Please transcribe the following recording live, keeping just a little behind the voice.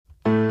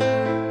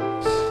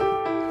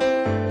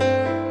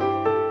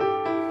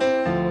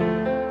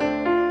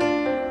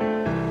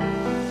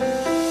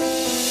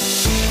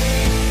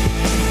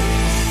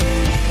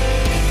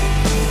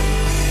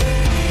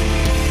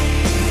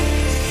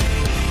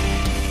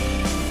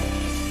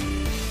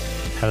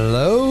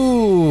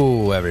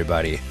Hello,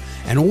 everybody,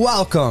 and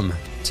welcome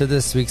to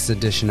this week's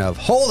edition of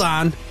Hold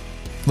On,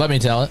 Let Me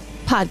Tell It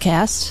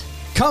podcast.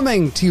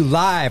 Coming to you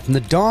live from the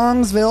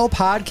Dongsville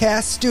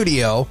Podcast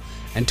Studio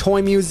and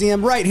Toy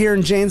Museum right here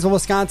in Janesville,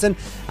 Wisconsin.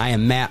 I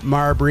am Matt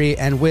Marbury,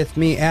 and with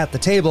me at the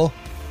table,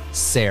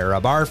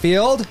 Sarah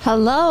Barfield.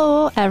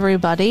 Hello,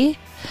 everybody.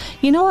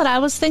 You know what I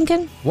was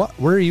thinking? What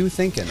were you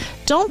thinking?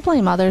 Don't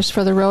blame others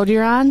for the road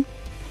you're on.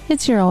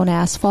 It's your own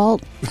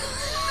asphalt.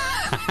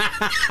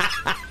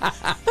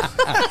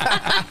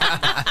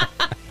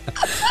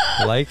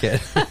 Like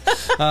it.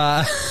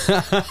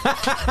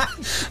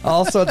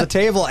 Also at the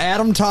table,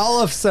 Adam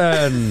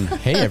Tollefson.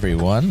 Hey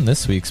everyone,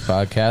 this week's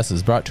podcast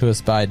is brought to us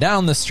by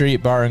Down the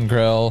Street Bar and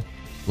Grill,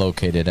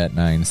 located at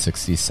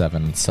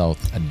 967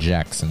 South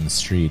Jackson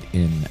Street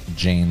in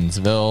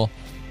Janesville.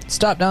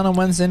 Stop down on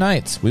Wednesday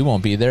nights. We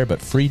won't be there,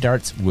 but Free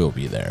Darts will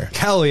be there.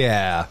 Hell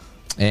yeah.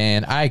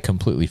 And I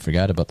completely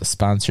forgot about the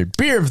sponsored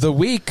beer of the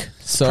week.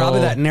 So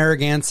Probably that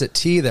Narragansett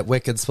tea that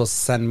Wicked's supposed to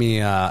send me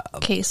a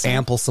Case.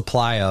 ample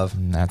supply of.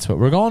 that's what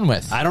we're going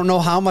with. I don't know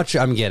how much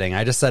I'm getting.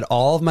 I just said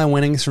all of my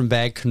winnings from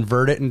bag,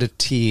 convert it into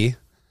tea.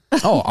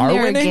 Oh, our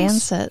winnings?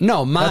 Narragansett.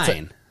 No,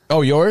 mine.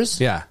 Oh, yours?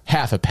 Yeah.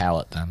 Half a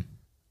pallet then.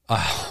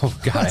 Oh,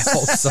 God, I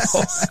hope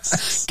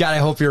so. God, I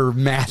hope your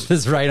math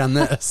is right on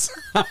this.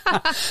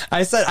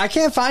 I said, I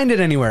can't find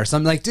it anywhere. So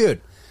I'm like,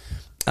 dude,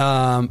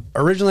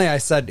 originally I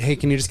said, hey,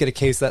 can you just get a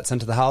case of that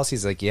sent to the house?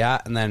 He's like, yeah.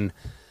 And then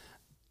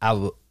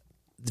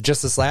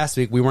just this last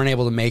week, we weren't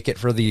able to make it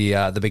for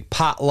the big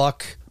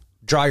potluck,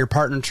 draw your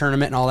partner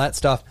tournament and all that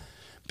stuff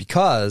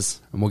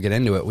because, and we'll get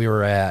into it, we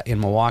were in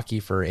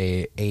Milwaukee for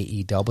a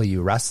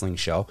AEW wrestling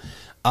show.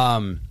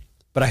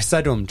 But I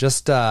said to him,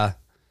 just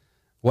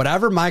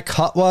whatever my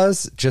cut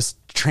was, just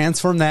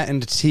transform that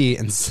into tea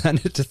and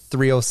send it to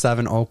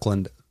 307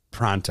 Oakland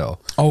pronto.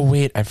 Oh,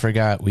 wait, I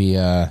forgot. We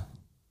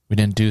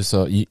didn't do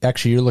so.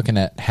 You're looking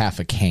at half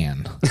a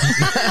can,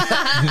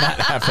 not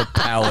half a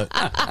pallet.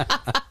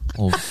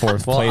 Little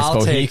fourth place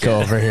I'll take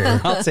Bohico it. over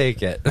here. I'll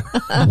take it.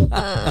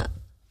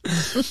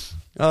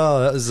 Oh,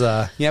 that was,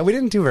 yeah, we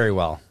didn't do very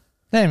well.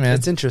 Hey, man.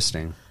 It's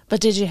interesting.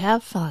 But did you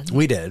have fun?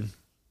 We did.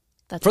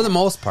 That's For the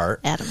most part.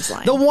 Adam's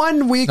line. The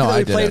one week No, that I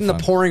we did played have in the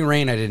fun. pouring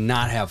rain, I did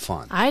not have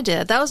fun. I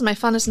did. That was my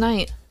funnest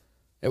night.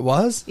 It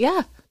was?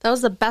 Yeah. That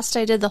was the best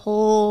I did the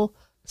whole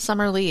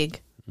summer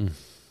league.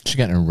 She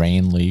got in a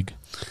rain league.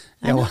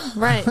 Yeah, well,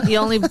 Right. You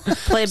only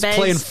play bags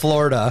play in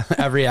Florida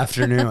every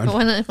afternoon.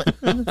 when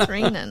it's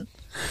raining.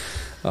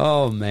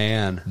 Oh,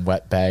 man.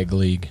 Wet bag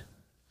league.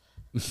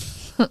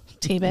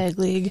 Teabag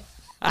league.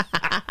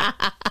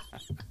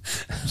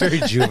 Very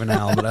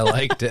juvenile, but I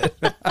liked it.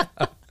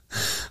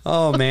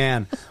 Oh,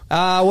 man.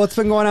 What's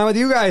been going on with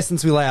you guys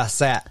since we last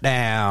sat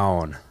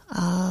down?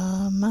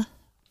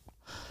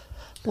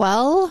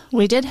 Well,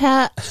 we did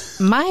have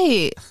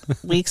my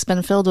week's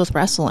been filled with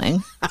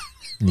wrestling.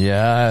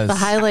 Yes. The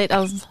highlight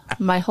of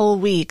my whole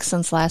week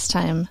since last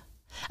time.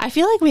 I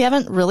feel like we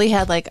haven't really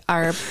had like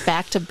our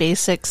back to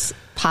basics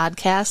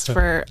podcast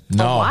for a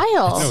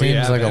while. It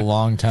seems like a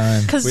long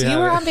time. Because We you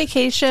were haven't. on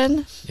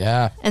vacation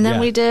Yeah. and then Yeah.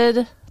 we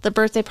did the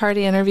birthday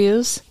party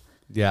interviews.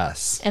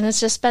 Yes. And it's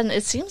just been,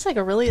 it seems like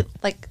a really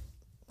like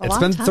a It's long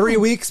been time. 3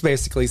 weeks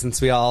basically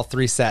since we all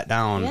three sat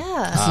down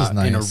Yeah. This is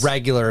nice. in a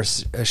regular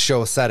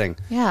show setting.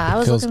 Yeah, I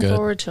was Feels looking good.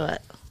 forward to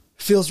it.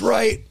 Feels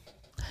right.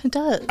 It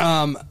does.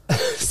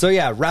 So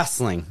yeah,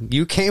 wrestling.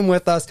 You came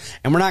with us,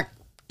 and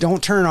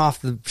don't turn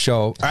off the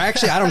show. Or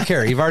actually, I don't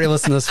care. You've already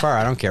listened this far.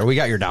 I don't care. We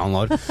got your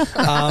download.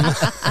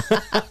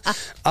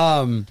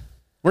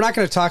 We're not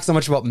going to talk so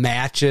much about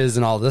matches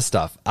and all this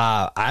stuff.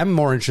 I'm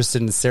more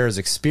interested in Sarah's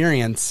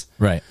experience.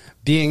 Right.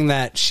 Being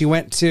that she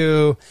went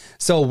to,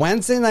 so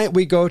Wednesday night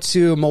we go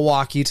to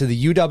Milwaukee to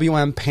the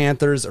UWM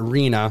Panthers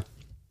Arena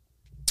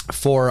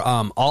for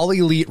All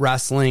Elite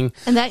Wrestling.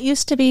 And that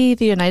used to be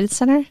the United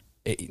Center?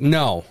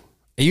 No,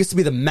 it used to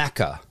be the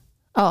Mecca.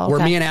 Oh, okay.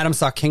 Where me and Adam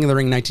saw King of the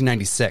Ring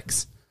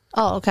 1996.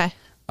 Oh, okay.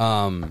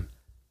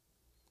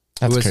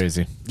 That's was-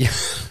 crazy. Yeah,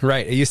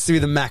 right. It used to be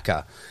the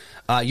Mecca.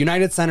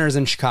 United Center is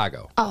in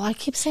Chicago. Oh, I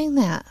keep saying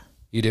that.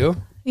 You do?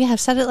 Yeah, I've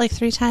said it like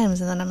 3 times,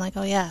 and then I'm like,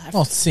 oh, yeah.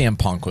 Well, CM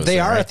Punk was They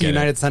there. are I at the get it.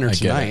 United Center I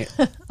get it.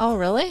 tonight. Oh,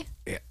 really?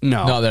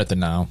 No, No, they're at the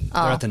Now.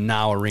 they're at the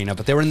Now Arena,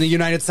 but they were in the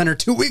United Center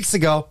 2 weeks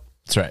ago.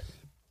 That's right.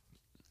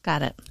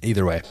 Got it.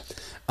 Either way.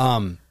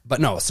 But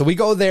no, so we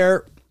go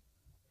there.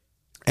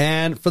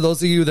 And for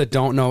those of you that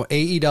don't know,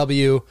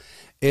 AEW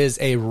is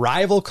a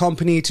rival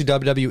company to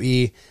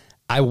WWE.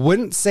 I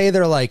wouldn't say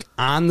they're like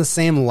on the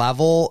same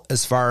level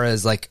as far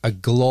as like a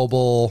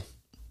global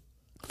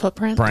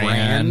Footprint?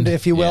 brand,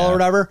 if you will, Yeah. or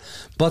whatever.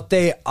 But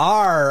they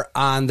are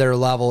on their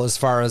level as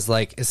far as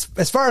like,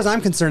 as far as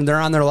I'm concerned, they're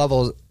on their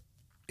level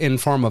in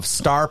form of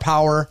star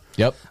power.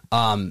 Yep.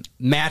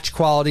 Match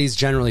quality is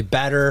generally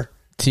better.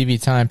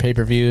 TV time,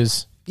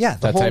 pay-per-views. Yeah, the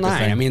that whole type of nine.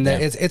 thing. I mean, Yeah.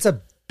 it's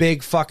a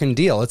big fucking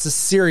deal. It's a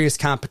serious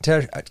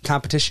competition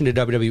to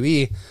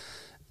WWE.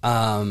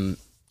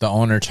 The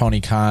owner,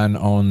 Tony Khan,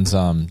 owns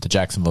the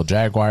Jacksonville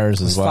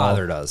Jaguars as well. His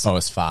father does. Oh,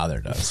 his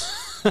father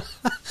does.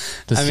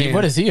 I mean-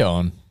 what does he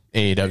own?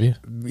 AEW?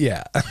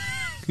 Yeah.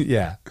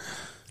 Yeah.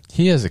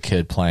 He is a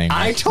kid playing.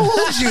 I told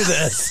you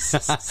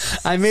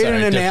this. I made Sorry,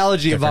 an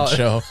analogy different about.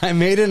 show. I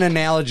made an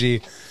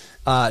analogy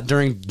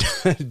during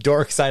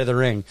Dork Side of the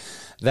Ring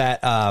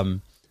that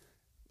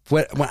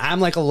when I'm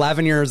like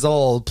 11 years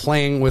old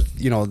playing with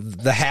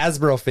the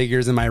Hasbro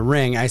figures in my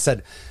ring, I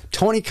said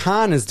Tony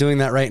Khan is doing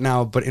that right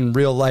now, but in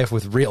real life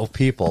with real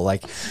people.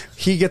 Like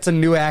he gets a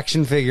new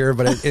action figure,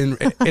 but it's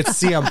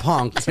CM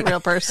Punk. It's a real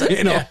person.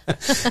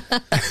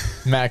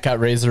 Matt got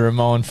Razor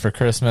Ramon for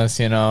Christmas,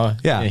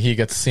 Yeah. He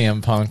gets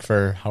CM Punk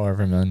for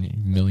however many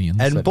millions.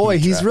 And that boy,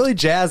 he he's dropped. really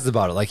jazzed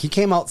about it. Like he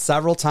came out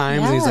several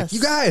times and he's like, Yes.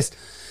 "You guys,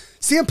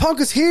 CM Punk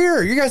is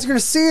here. You guys are going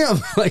to see him."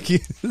 Like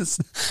I'm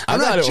thought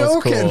not it was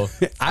joking. cool.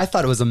 I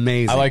thought it was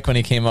amazing. I like when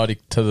he came out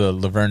to the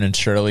Laverne and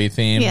Shirley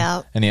theme.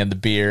 Yeah. And he had the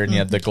beard and he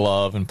had the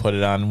glove and put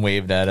it on and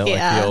waved at it like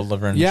Yeah. the old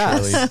Laverne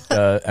Yes. and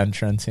Shirley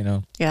entrance,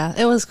 Yeah,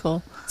 it was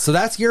cool. So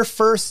that's your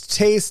first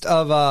taste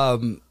of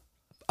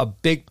a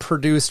big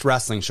produced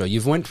wrestling show.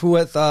 You've went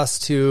with us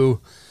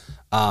to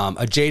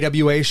a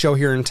JWA show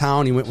here in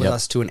town. You went with Yep.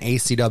 us to an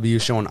ACW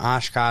show in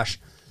Oshkosh.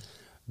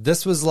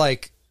 This was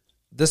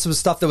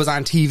stuff that was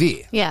on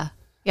TV. Yeah.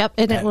 Yep.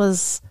 And it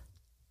was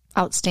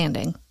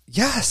outstanding.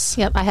 Yes.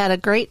 Yep. I had a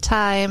great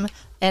time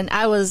and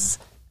I was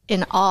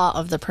in awe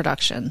of the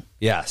production.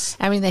 Yes.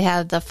 I mean, they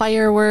had the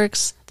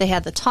fireworks, they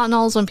had the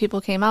tunnels when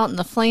people came out and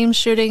the flames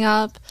shooting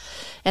up,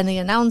 and the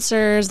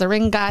announcers, the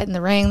ring guy in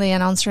the ring, the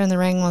announcer in the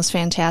ring was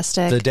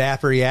fantastic. The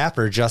Dapper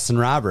Yapper, Justin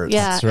Roberts.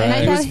 Yeah. That's And right.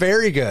 I He was thought-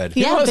 very good.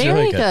 yeah, was very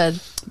really good.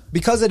 good.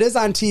 Because it is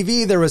on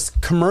TV, there was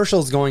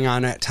commercials going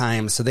on at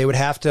times, so they would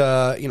have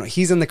to,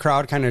 he's in the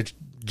crowd kind of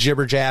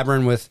jibber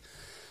jabbering with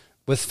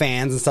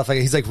fans and stuff like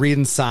that. He's like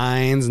reading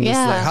signs and just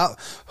Yeah. like,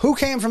 who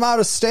came from out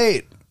of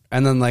state?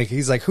 And then like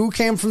he's like, who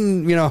came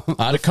from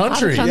Out of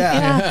country.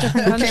 Yeah.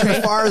 different who came country.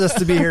 the farthest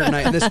to be here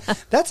tonight? And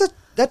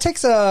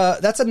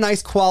that's a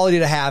nice quality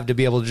to have, to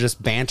be able to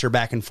just banter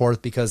back and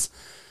forth, because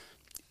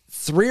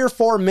 3 or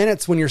 4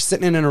 minutes when you're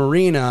sitting in an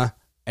arena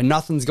and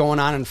nothing's going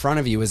on in front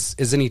of you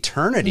is an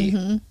eternity.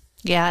 Mm-hmm.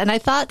 Yeah, and I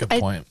thought Good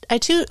point. I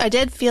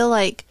did feel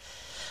like,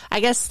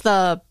 I guess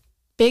the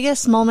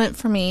biggest moment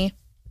for me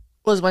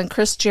was when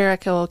Chris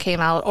Jericho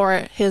came out,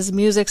 or his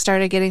music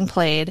started getting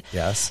played.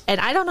 Yes. And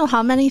I don't know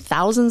how many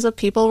thousands of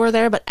people were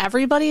there, but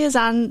everybody is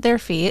on their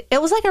feet.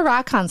 It was like a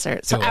rock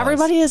concert. So It was.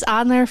 everybody is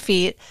on their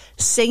feet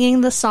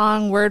singing the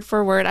song word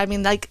for word. I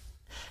mean, like,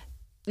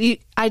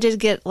 I did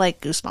get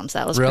like goosebumps.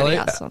 That was Really? pretty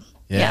awesome.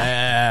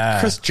 Yeah.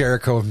 Chris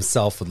Jericho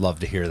himself would love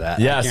to hear that.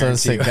 Yeah, I so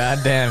it's like,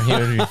 guarantee you. goddamn, he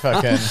would be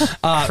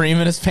fucking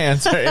creaming his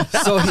pants right now.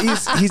 So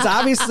he's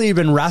obviously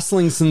been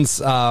wrestling since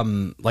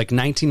like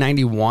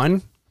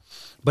 1991,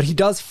 but he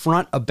does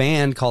front a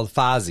band called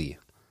Fozzy,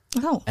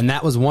 Oh. and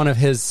that was one of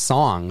his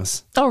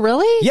songs. Oh,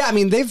 really? Yeah, I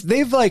mean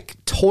they've like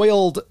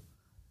toiled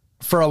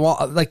for a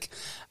while. Like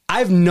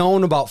I've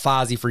known about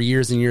Fozzy for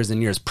years and years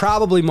and years,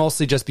 probably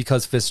mostly just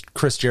because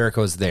Chris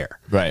Jericho's there.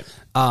 Right.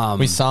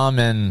 We saw him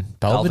in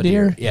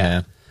Belvedere.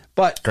 yeah.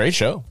 But Great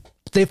show.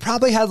 they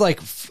probably had like,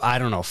 I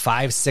don't know,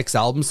 5, 6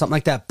 albums, something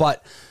like that.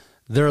 But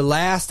their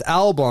last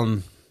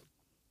album,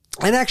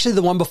 and actually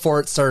the one before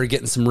it started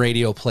getting some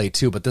radio play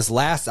too, but this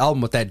last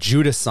album with that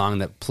Judas song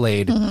that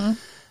played,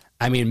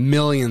 I mean,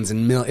 millions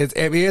and millions.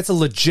 I mean, it's a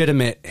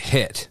legitimate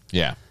hit.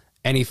 Yeah.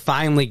 And he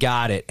finally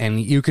got it.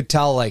 And you could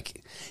tell,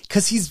 like,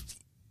 because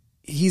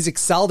he's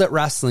excelled at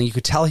wrestling. You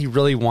could tell he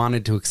really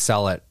wanted to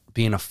excel at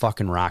being a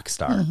fucking rock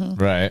star.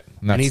 Right.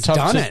 And he's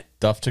done it.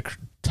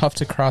 Tough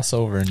to cross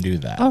over and do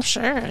that. Oh,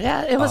 sure.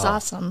 Yeah, it was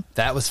awesome.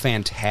 That was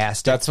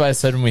fantastic. That's why I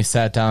said when we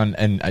sat down,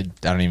 and I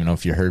don't even know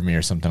if you heard me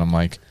or something, I'm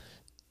like,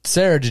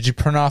 Sarah, did you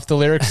print off the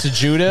lyrics to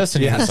Judas?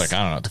 And Yes. he was like,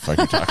 I don't know what the fuck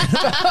you're talking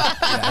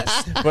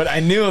about. But I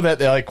knew that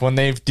like when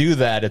they do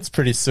that, it's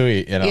pretty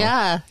sweet, you know?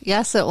 Yeah.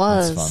 Yes, it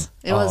was. That's fun.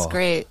 It was Oh,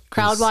 great.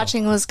 Crowd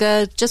watching was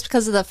good, just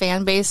because of the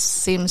fan base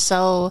seems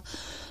so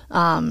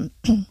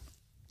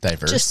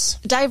Diverse.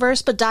 just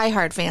diverse, but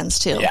diehard fans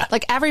too. Yeah.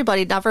 Like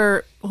everybody,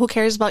 never who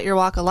cares about your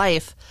walk of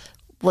life,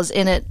 was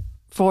in it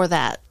for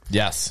that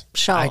yes.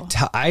 show.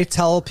 I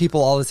tell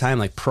people all the time,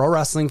 like, pro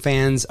wrestling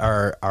fans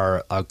are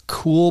a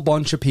cool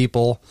bunch of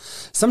people.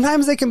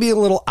 Sometimes they can be a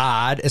little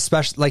odd,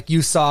 especially like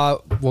you saw.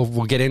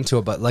 We'll get into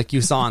it, but like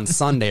you saw on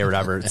Sunday or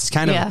whatever, it's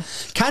kind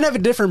of a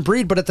different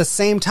breed. But at the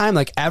same time,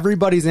 like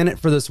everybody's in it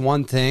for this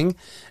one thing,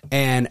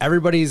 and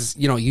everybody's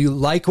you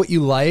like what you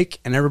like,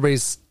 and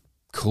everybody's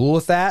cool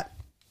with that.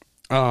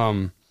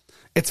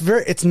 It's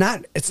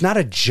not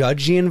a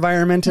judgy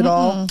environment at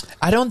all.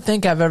 I don't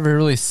think I've ever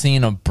really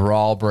seen a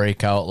brawl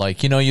break out.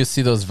 Like, you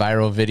see those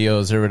viral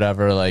videos or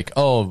whatever, like,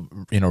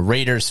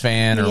 Raiders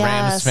fan or Rams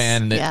Yes,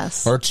 fan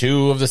yes. or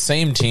two of the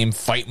same team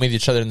fighting with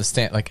each other in the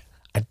stand. Like,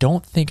 I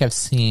don't think I've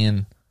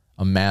seen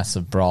a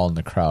massive brawl in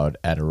the crowd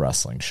at a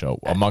wrestling show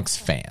amongst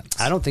fans.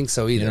 I don't think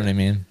so either. You know what I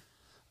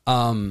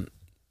mean?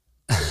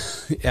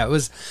 Yeah,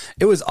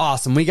 it was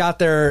awesome. We got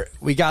there.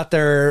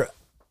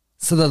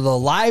 So the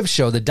live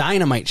show, the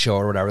Dynamite show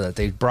or whatever that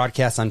they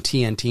broadcast on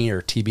TNT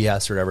or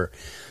TBS or whatever,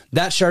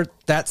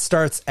 that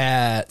starts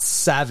at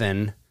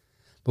 7.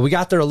 But we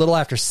got there a little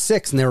after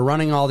 6, and they were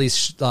running all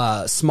these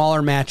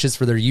smaller matches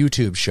for their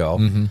YouTube show.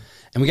 Mm-hmm.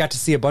 And we got to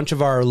see a bunch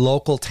of our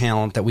local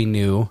talent that we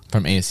knew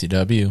from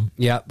ACW.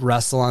 Yep,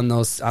 wrestle on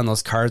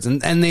those cards.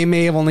 And they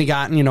may have only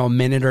gotten, a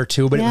minute or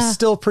two, but it was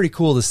still pretty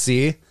cool to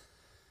see.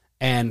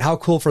 And how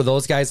cool for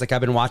those guys. Like,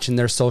 I've been watching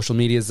their social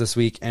medias this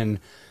week, and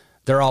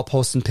they're all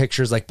posting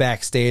pictures like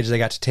backstage. They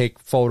got to take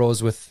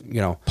photos with,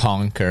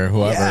 Punk or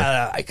whoever.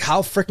 Yeah, like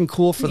how freaking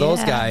cool for those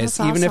guys.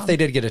 That's Even if awesome. they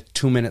did get a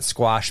 2-minute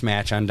squash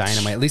match on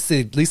Dynamite, at least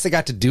they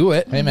got to do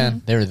it. Hey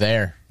man, they were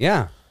there.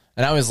 Yeah.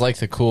 And I always like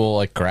the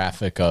cool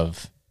graphic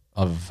of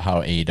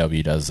how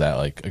AEW does that.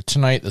 Like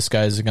tonight, this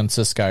guy's against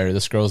this guy or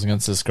this girl's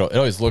against this girl. It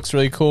always looks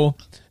really cool.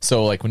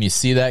 So when you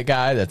see that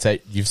guy,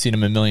 you've seen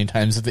him a million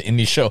times at the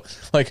indie show.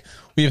 Like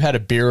we've had a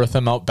beer with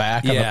him out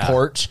back on the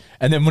porch,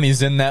 and then when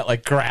he's in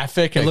that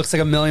graphic, It looks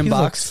like $1 million. he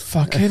looks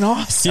fucking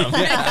awesome.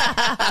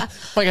 I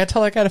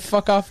tell that guy to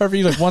fuck off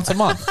every once a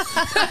month.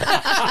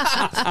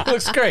 It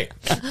looks great.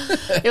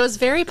 It was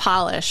very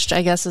polished,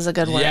 I guess is a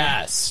good word.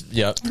 Yes.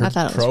 Yep. I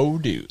thought it was-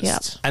 Produced.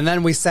 Yep. And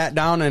then we sat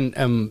down,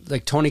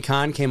 and Tony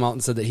Khan came out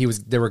and said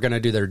that they were going to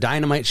do their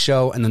Dynamite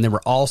show, and then they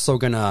were also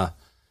going to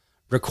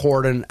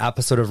record an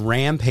episode of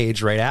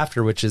Rampage right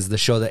after, which is the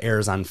show that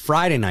airs on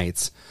Friday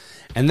nights.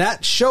 And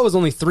that show is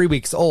only 3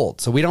 weeks old,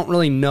 so we don't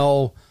really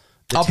know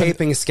the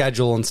taping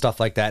schedule and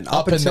stuff like that. And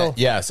up until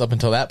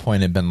that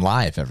point, it'd been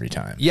live every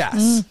time.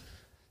 yes.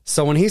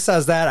 So when he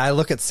says that, I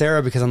look at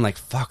Sarah because I'm like,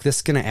 fuck, this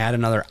is going to add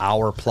another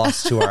hour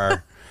plus to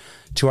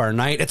our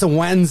night. It's a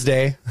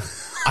Wednesday.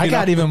 I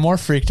got even more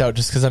freaked out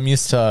just because I'm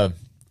used to,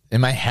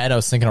 in my head, I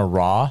was thinking of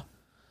Raw.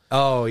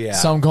 Oh, yeah.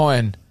 So I'm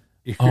going,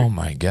 oh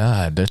my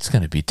God, that's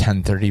going to be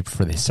 10:30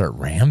 before they start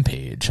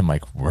Rampage. I'm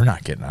like, we're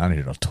not getting out of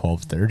here till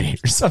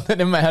 12:30 or something.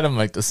 In my head, I'm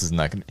like, this is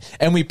not going to.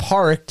 And we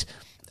parked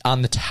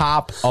on the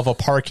top of a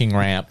parking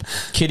ramp,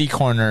 kitty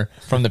corner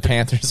from the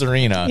Panthers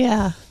Arena.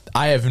 Yeah.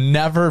 I have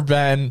never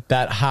been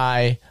that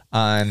high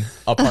on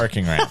a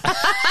parking ramp.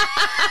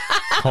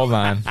 Hold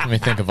on. Let me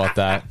think about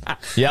that.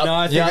 Yep. No,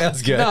 I think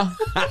that's good. No.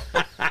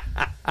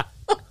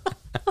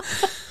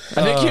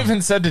 I think you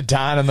even said to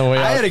Don on the way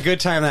out. I had a good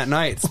time that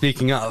night,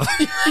 speaking of.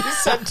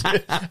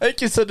 I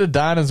think you said to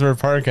Don as we were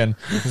parking,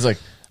 he's like,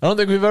 I don't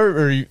think we've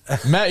ever,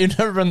 Matt, you've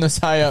never been this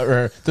high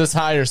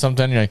or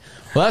something. You're like,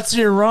 well,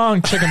 you're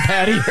wrong, chicken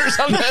patty or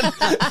something.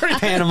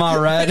 Panama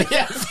Red.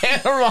 Yeah,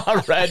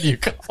 Panama Red, you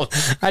called.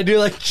 I do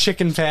like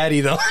chicken patty,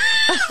 though.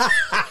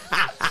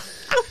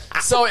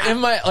 So in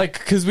my,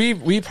 because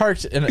we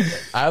parked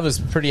I was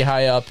pretty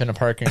high up in a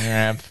parking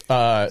ramp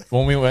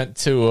when we went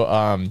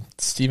to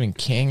Stephen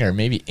King or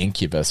maybe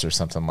Incubus or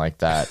something like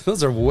that.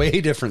 Those are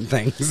way different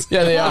things.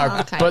 Yeah, they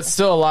are, okay. but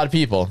still a lot of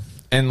people.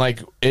 And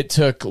it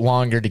took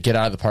longer to get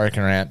out of the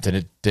parking ramp than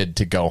it did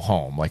to go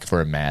home, like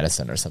for a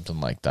Madison or something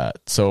like that.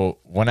 So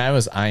when I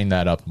was eyeing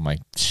that up, I'm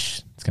like,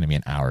 it's going to be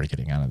an hour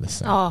getting out of this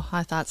thing. Oh,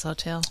 I thought so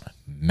too.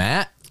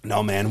 Matt?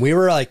 No, man. We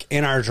were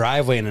in our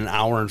driveway in an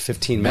hour and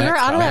 15 minutes. We were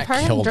out of Matt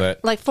that killed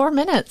parking it. 4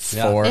 minutes.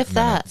 Yeah. 4 if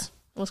that. minutes.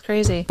 It was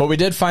crazy. But we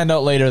did find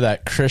out later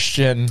that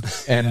Christian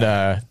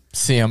and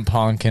CM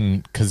Punk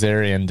and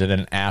Kazarian did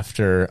an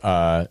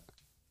after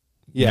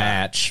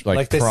match,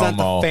 Like they sent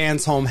the promo.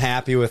 fans home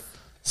happy with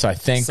So I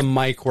think some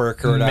mic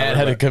work or whatever. Matt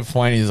had a but good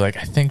point. He's like,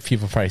 I think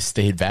people probably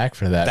stayed back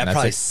for that. That And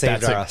probably that's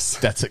saved that's us.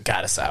 That's what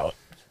got us out.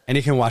 And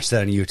you can watch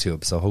that on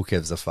YouTube, so who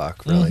gives a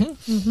fuck, really?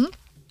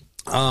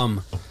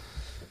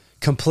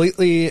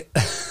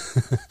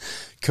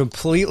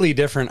 Completely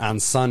different on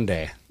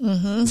Sunday.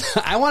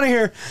 I want to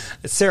hear,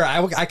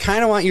 Sarah, I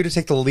kind of want you to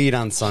take the lead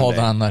on Sunday. Hold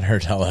on, let her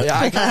tell it. Yeah,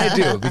 I kind of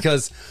do,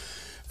 because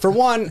for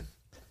one,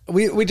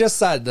 we just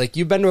said,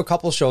 you've been to a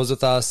couple shows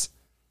with us.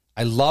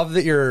 I love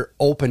that you're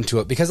open to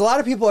it, because a lot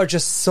of people are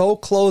just so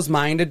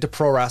close-minded to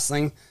pro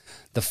wrestling.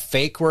 The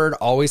fake word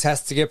always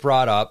has to get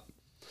brought up.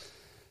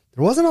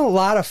 There wasn't a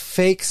lot of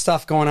fake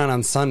stuff going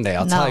on Sunday,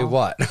 I'll tell you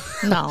what.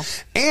 No.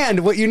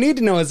 And what you need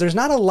to know is there's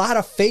not a lot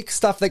of fake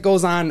stuff that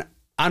goes on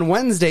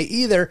Wednesday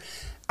either.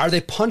 Are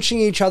they punching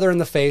each other in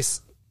the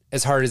face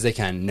as hard as they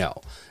can?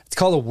 No. It's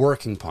called a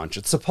working punch.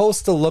 It's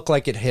supposed to look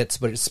like it hits,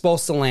 but it's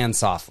supposed to land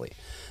softly.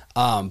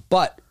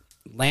 But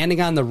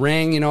landing on the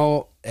ring,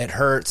 it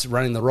hurts.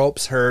 Running the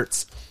ropes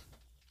hurts.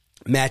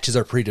 Matches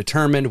are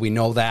predetermined. We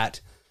know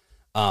that.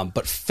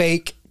 But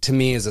fake, to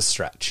me, is a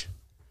stretch.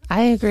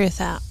 I agree with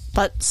that.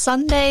 But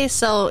Sunday,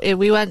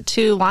 we went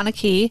to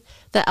Wanakee,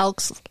 the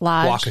Elks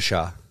Lodge.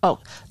 Waukesha. Oh,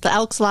 the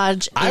Elks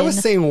Lodge. I was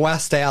saying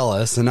West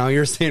Dallas, and now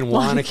you're saying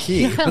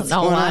Wanakee. I don't What's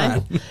know going why.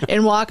 on?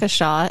 In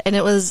Waukesha, and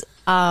it was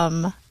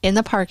in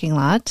the parking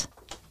lot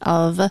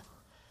of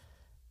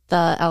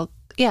the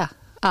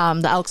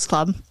Elks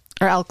Club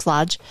or Elks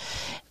Lodge.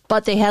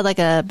 But they had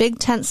a big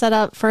tent set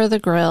up for the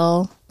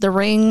grill. The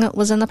ring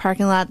was in the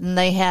parking lot, and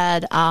they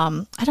had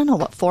I don't know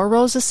 4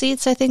 rows of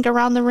seats, I think,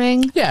 around the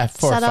ring. Yeah,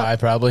 4 or set up. 5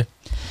 probably.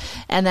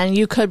 And then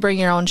you could bring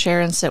your own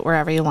chair and sit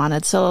wherever you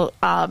wanted. So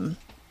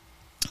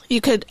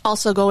you could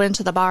also go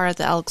into the bar at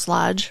the Elks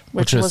Lodge,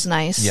 which was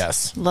nice.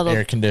 yes, Little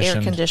air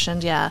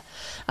conditioned. yeah.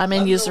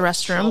 And use the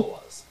restroom.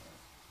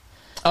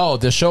 Oh,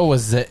 the show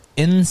was the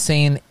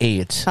Insane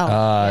 8. Oh,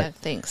 yeah,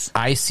 thanks.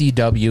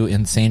 ICW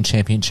Insane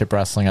Championship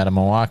Wrestling out of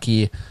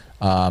Milwaukee.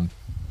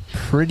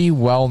 Pretty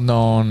well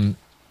known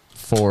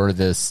for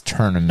this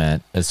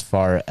tournament as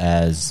far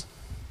as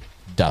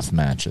death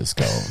matches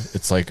go.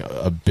 It's like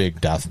a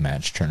big death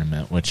match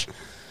tournament, which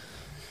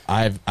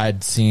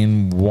I'd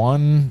seen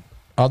one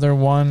other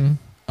one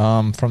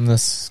from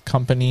this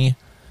company,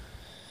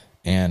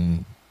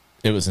 and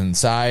it was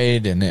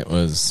inside, and it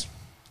was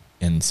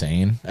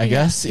insane, I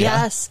guess.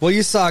 Yeah. Yes. Well,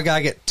 you saw a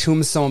guy get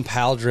tombstone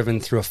pile driven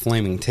through a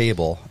flaming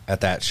table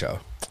at that show.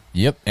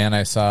 Yep. And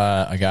I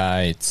saw a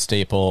guy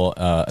staple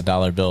a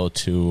dollar bill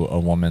to a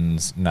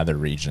woman's nether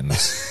regions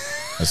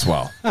as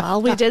well.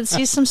 Well, we did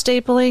see some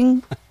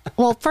stapling.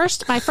 Well,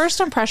 my first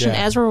impression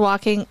Yeah. as we're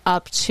walking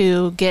up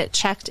to get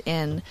checked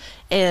in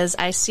is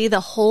I see the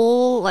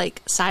whole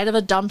like side of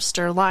a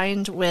dumpster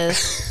lined with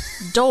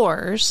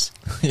doors,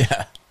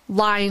 Yeah.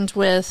 lined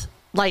with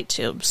light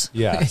tubes.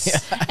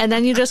 Yes. And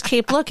then you just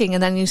keep looking,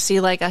 and then you see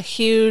like a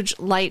huge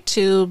light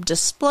tube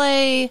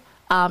display,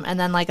 and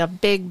then like a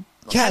big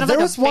Yeah, kind of there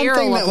like was a one barrel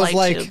thing that of was light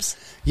like, tubes.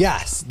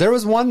 yes, there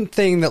was one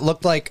thing that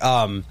looked like,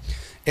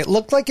 it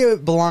looked like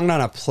it belonged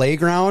on a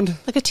playground,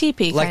 Like a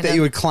teepee, like kind that of.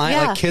 you would climb,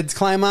 Yeah. like kids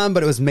climb on,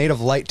 but it was made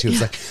of light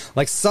tubes,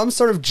 like some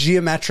sort of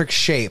geometric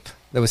shape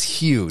that was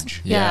huge.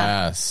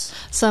 Yeah. Yes.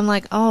 So I'm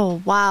like,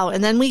 oh, wow.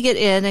 And then we get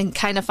in and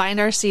kind of find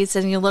our seats,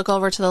 and you look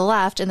over to the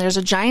left, and there's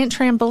a giant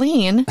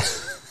trampoline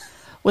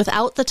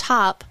without the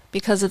top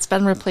because it's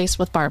been replaced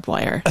with barbed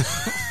wire.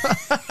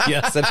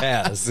 Yes, it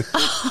has.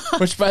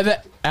 Which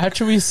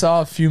after we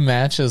saw a few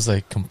matches,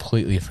 like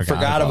completely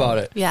forgot about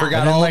it. Yeah. Forgot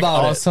And then, all like, about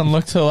all of it. a sudden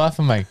look to the left.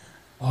 I'm like,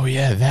 oh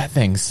yeah, that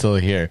thing's still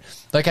here.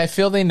 Like, I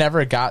feel they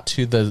never got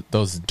to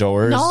those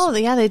doors. No,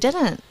 yeah, they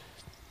didn't.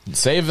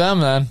 Save them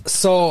then.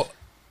 So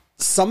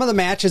some of the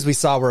matches we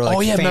saw were like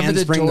remember fans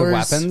the bring doors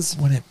the weapons.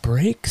 when it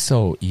breaks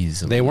so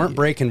easily. They weren't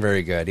breaking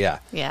very good. Yeah.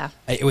 Yeah.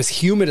 It was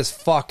humid as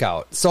fuck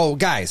out. So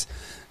guys,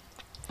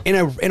 in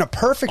a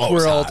perfect Oh, it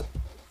was world, hot.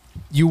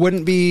 you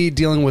wouldn't be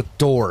dealing with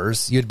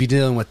doors. You'd be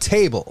dealing with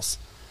tables.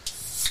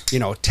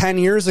 10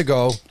 years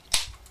ago,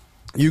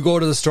 you go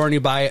to the store and you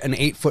buy an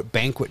 8-foot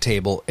banquet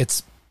table.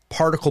 It's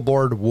particle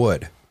board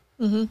wood.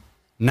 Mm-hmm.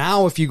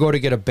 Now, if you go to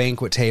get a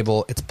banquet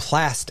table, it's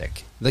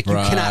plastic. Like you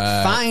Right.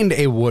 cannot find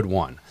a wood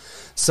one.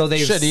 So they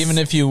Shit, even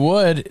if you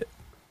would,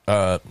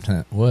 the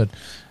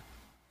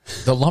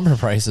lumber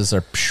prices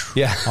are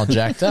Yeah. all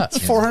jacked up.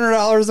 it's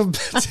 $400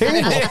 a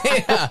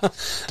table.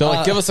 They're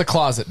like, give us a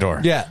closet door.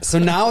 Yeah, so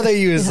now they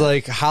use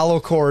like hollow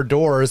core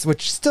doors,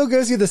 which still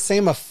gives you the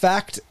same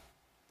effect,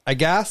 I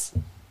guess.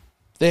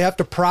 They have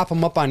to prop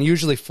them up on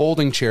usually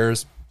folding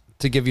chairs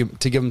to give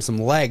them some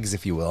legs,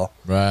 if you will.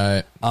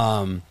 Right.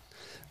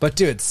 But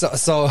dude,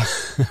 so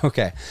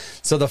okay,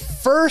 so the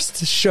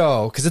first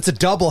show, because it's a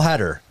double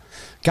header.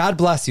 God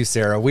bless you,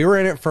 Sarah. We were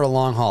in it for a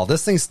long haul.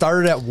 This thing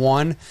started at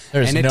 1,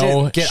 There's and it no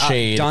didn't get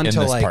shade done in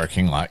till this like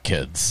parking lot,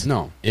 kids.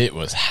 No. It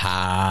was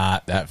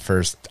hot that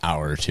first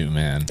hour or two,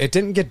 man. it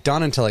didn't get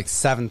done until like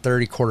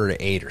 7:30,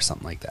 7:45 or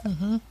something like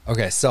that.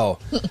 Okay, so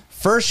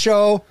first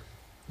show,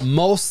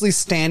 mostly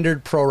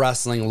standard pro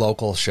wrestling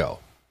local show.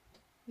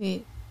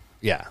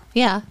 Yeah.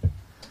 Yeah.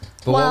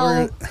 But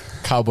Well- what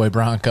Cowboy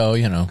Bronco,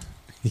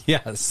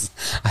 yes.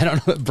 I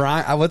don't know.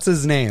 Brian, what's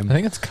his I name?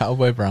 think it's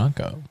Cowboy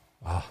Bronco.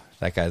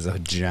 That guy's a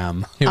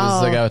gem. He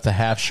was the Oh. guy with the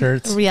half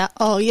shirts. Yeah.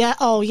 Oh, yeah.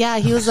 Oh, yeah.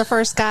 He was the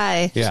first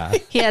guy. Yeah.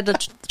 He had a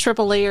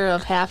triple layer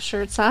of half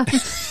shirts on.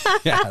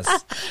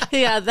 Yes.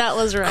 Yeah, that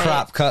was right.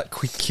 Crop cut,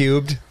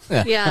 cubed.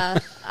 Yeah.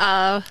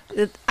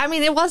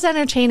 It was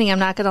entertaining, I'm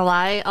not going to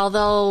lie.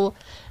 Although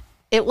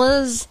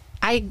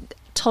I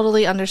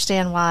totally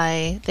understand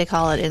why they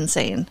call it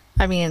insane.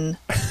 I mean,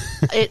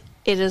 it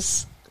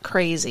is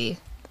crazy.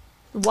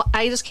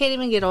 I just can't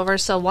even get over.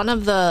 So one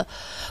of the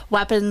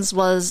weapons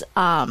was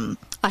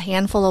a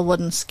handful of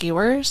wooden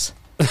skewers.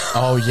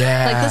 Oh,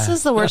 yeah. Like, this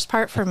is the worst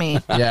part for me.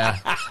 Yeah.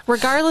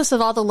 Regardless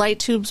of all the light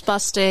tubes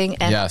busting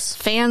and Yes.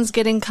 fans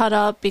getting cut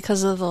up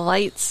because of the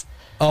lights.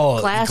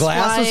 Oh, Glass was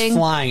flying.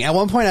 flying. At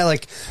one point, I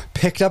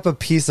picked up a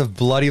piece of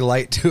bloody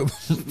light tube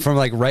from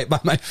right by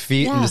my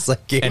feet and Yeah.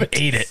 just gave it.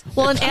 Ate it.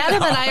 Well, and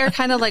Adam and I are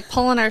kind of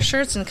pulling our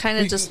shirts and kind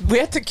of just We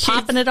have to keep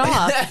popping it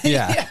off.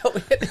 Yeah.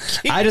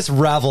 I just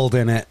reveled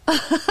in it.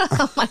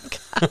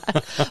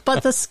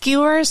 But the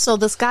skewers, so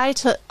this guy,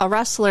 a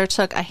wrestler,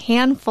 took a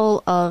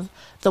handful of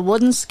the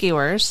wooden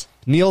skewers.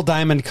 Neil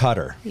Diamond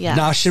Cutter. Yes.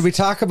 Now, should we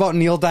talk about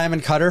Neil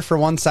Diamond Cutter for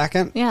 1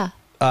 second? Yeah.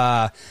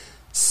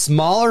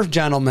 Smaller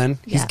gentleman.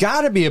 He's Yeah.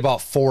 got to be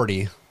about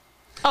 40.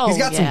 Oh, He's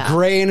got yeah. some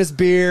gray in his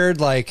beard.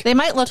 They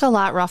might look a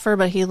lot rougher,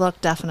 but he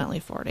looked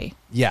definitely 40.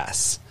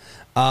 Yes.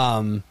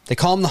 They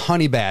call him the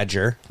Honey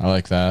Badger. I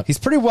like that. He's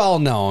pretty well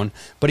known,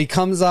 but he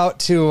comes out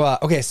to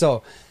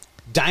so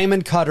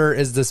Diamond Cutter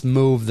is this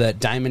move that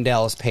Diamond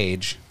Dallas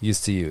Page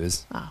used to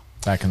use. Oh.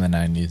 Back in the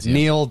 90s. Yeah.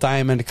 Neil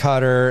Diamond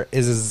Cutter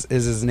is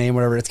his name,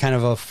 whatever. It's kind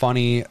of a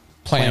funny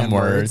Play on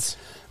words.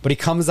 But he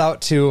comes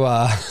out to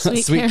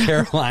Sweet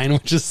Caroline,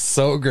 which is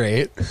so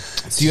great.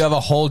 So you have a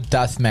whole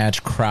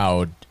deathmatch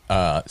crowd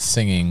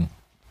singing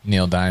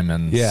Neil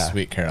Diamond's Yeah.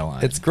 Sweet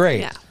Caroline. It's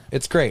great. Yeah.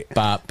 It's great.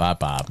 bop, bop,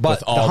 bop. But with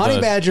the all honey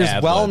badger's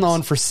ad-libs. well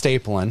known for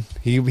stapling.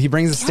 He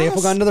brings a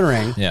staple gun to the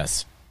ring.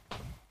 Yes.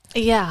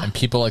 Yeah. And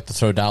people like to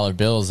throw dollar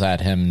bills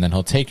at him, and then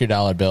he'll take your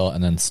dollar bill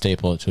and then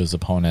staple it to his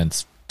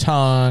opponent's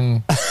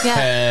tongue, Yeah.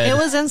 head, It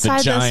was inside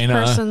vagina.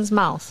 this person's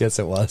mouth. Yes,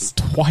 it was.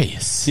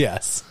 Twice.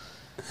 Yes.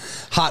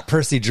 Hot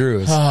Percy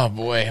Drews. Oh,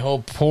 boy.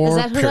 Oh, poor Is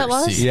that who that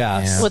was? Percy.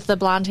 Yes. With the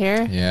blonde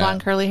hair, Yeah.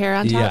 blonde curly hair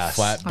on top. Yes.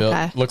 Flat bill.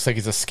 Okay. Looks like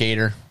he's a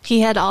skater.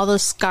 He had all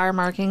those scar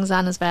markings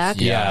on his back.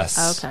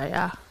 Yes. Okay.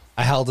 Yeah.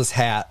 I held his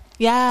hat.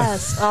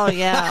 Yes. Oh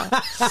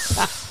yeah.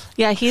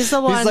 Yeah. He's the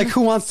one. He's like,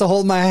 who wants to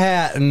hold my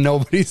hat? And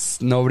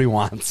nobody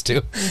wants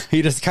to.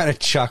 He just kind of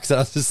chucks it.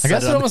 I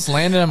guess it almost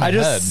landed on my I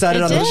just head. set it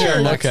It on the did.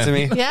 chair next to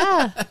me.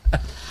 Yeah.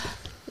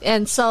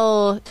 And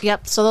so,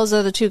 yep. So those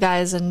are the two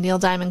guys, and Neil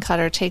Diamond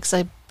Cutter takes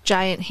a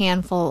giant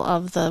handful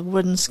of the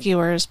wooden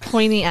skewers,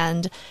 pointy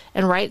end,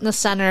 and right in the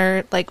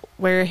center, like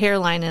where your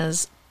hairline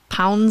is,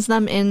 pounds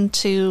them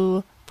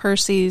into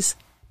Percy's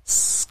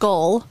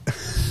skull,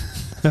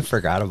 I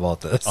forgot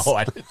about this. Oh,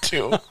 I did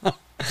too.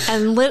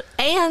 and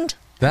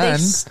Then-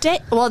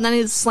 then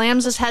he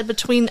slams his head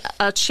between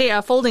a chair,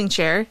 a folding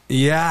chair.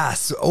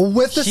 Yes.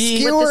 With the He-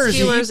 skewers. With the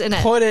skewers in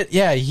it. Put it,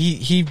 yeah,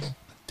 he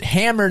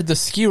hammered the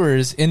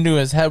skewers into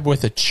his head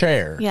with a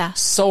chair. Yeah.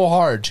 So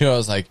hard, too. I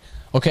was like,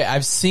 okay,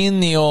 I've seen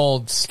the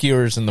old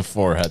skewers in the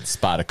forehead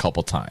spot a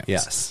couple times.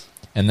 Yes.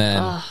 And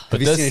then, but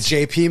Have you this,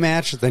 seen a JP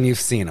match? Then you've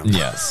seen him.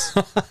 yes.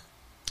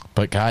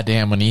 But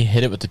goddamn, when he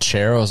hit it with the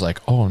chair, I was like,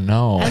 oh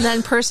no. And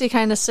then Percy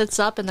kind of sits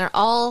up, and they're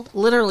all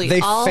literally They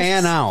all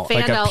fan out.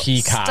 Like a out,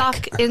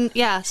 peacock.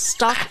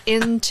 stuck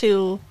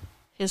into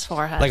his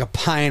forehead. Like a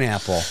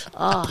pineapple.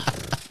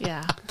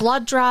 Yeah.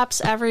 Blood drops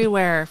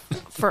everywhere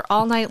for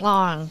all night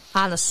long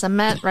on the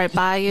cement right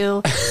by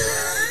you.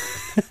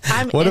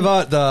 What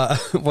about the?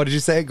 What did you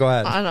say? Go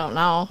ahead. I don't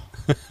know.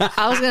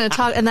 I was going to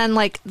talk, and then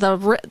like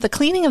the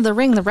cleaning of the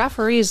ring, the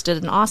referees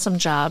did an awesome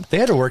job. They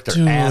had to work their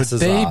Dude,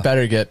 asses they off.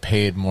 better get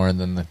paid more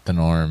than the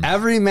norm.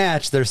 Every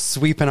match, they're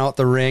sweeping out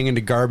the ring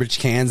into garbage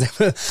cans.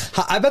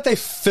 I bet they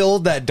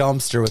filled that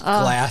dumpster with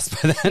glass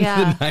by the end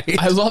yeah. of the night.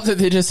 I love that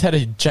they just had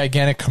a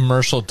gigantic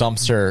commercial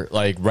dumpster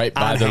like right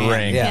by On the hand,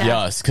 ring. yeah.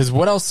 Yes, because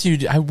what else do you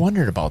do? I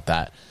wondered about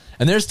that.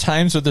 And there's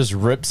times where there's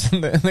rips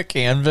in the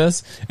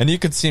canvas, and you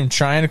could see him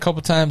trying a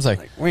couple times.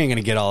 Like, We ain't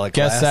gonna get all that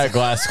guess glass. that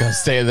glass gonna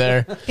stay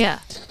there. Yeah.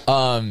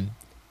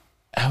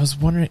 I was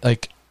wondering,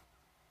 like,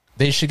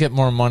 they should get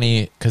more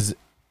money because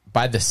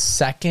by the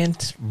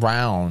second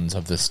rounds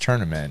of this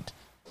tournament,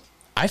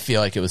 I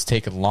feel like it was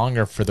taking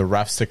longer for the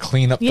refs to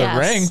clean up Yes. the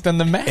ring than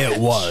the match. It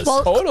was.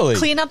 Well, Totally.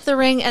 clean up the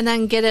ring and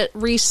then get it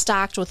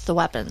restocked with the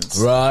weapons.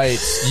 Right.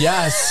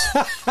 Yes.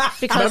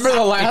 Because Remember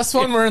the last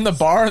one? We're in the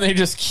bar and they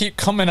just keep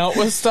coming out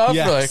with stuff.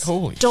 Yes. We're like,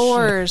 holy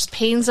doors,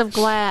 panes of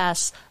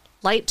glass,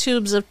 light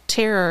tubes of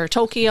terror,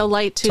 Tokyo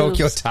light tubes.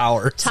 Tokyo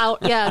Tower.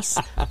 Yes.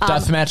 shit.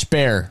 Deathmatch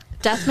bear.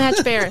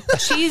 Deathmatch bear.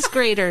 Cheese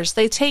graters.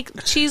 They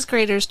take cheese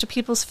graters to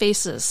people's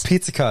faces.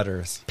 Pizza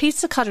cutters.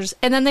 Pizza cutters.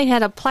 And then they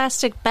had a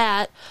plastic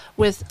bat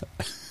with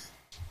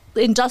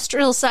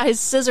industrial sized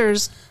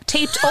scissors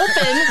taped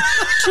open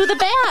to the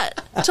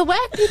bat to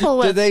whack people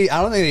with. Did they?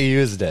 I don't think they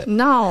used it.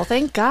 No,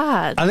 thank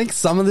God. I think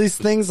some of these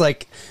things,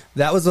 like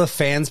that was a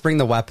fans bring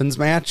the weapons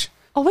match.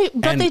 Oh wait,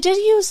 but And- they did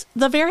use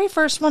the very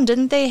first one,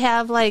 didn't they?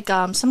 Have like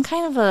some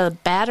kind of a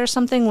bat or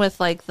something with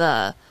like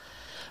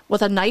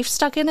with a knife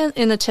stuck in it,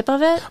 in the tip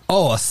of it.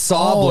 Oh, a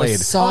saw blade.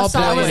 saw saw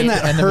That was in blade.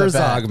 that End of the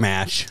Herzog bat.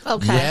 match.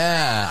 Okay.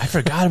 Yeah, I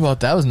forgot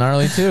about that. That was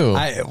gnarly too.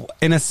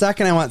 In a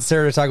second, I want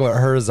Sarah to talk about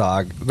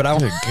Herzog, but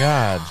Good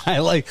God. I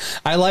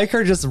like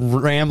her just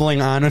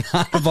rambling on and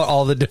on about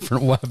all the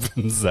different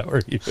weapons that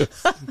were used.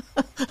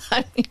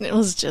 I mean, it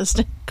was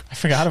just I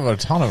forgot about a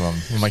ton of them.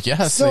 I'm like,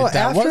 yes, So that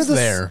after was the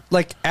there.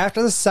 like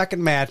after the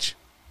second match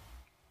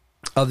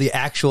of the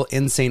actual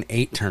Insane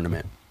 8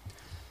 tournament,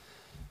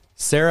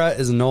 Sarah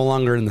is no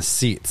longer in the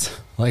seats.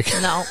 Like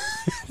no.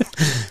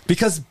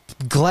 because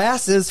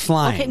glass is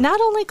flying. Okay,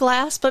 not only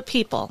glass but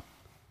people.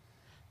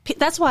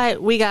 That's why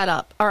we got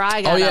up, or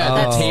I got Oh yeah, up.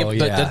 the That's, tape.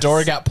 The yes.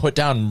 door got put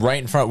down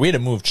right in front. We had to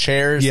move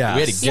chairs. Yes.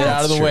 We had to get Yeah,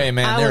 out of the that's way, true.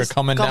 man. I They were was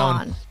coming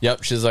gone. down.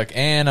 Yep. She's like,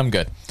 and I'm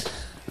good.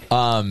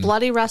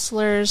 bloody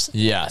wrestlers.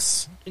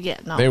 Yes, Yeah,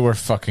 no. they were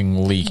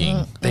fucking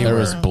leaking. There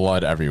was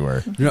blood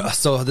everywhere.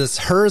 So this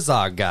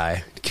Herzog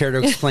guy, care to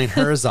explain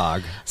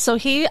Herzog? So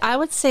I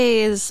would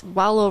say, is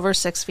well over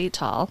 6 feet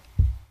tall.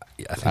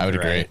 Yeah, think I would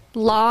you're agree. right.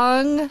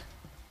 Long,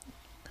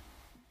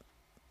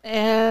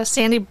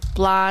 sandy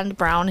blonde,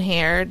 brown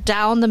hair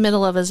down the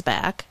middle of his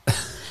back.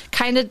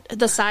 Kind of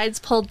the sides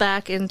pulled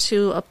back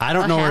into a I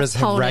don't know half where his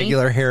pony.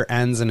 regular hair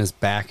ends and his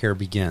back hair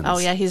begins. Oh,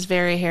 yeah, he's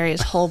very hairy.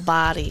 His whole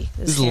body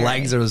is His hairy.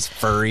 legs are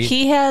furry.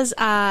 He has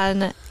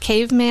on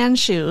caveman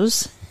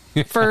shoes,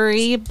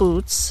 furry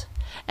boots,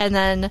 and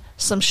then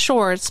some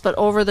shorts, but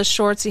over the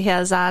shorts he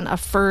has on a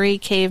furry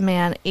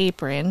caveman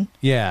apron.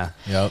 yeah.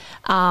 Yep.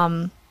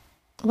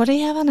 What do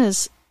you have on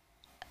his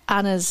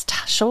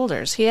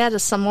shoulders. He had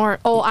some more.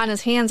 Oh, on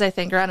his hands, I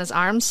think, or on his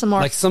arms, some more.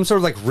 Like some sort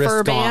of like wrist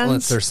fur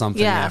gauntlets bands. or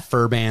something. Yeah. Yeah,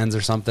 fur bands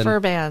or something. Fur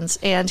bands,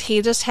 and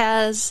he just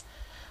has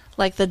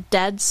like the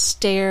dead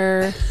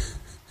stare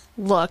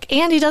look,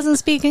 and he doesn't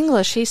speak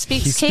English. He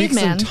speaks He speaks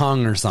caveman. some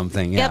tongue or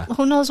something. Yeah. Yep,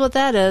 who knows what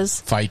that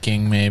is?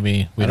 Viking,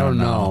 maybe. We I don't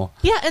know.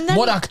 Yeah, and then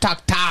Yeah,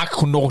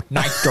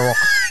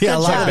 Good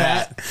like job.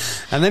 that.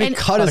 And then he And-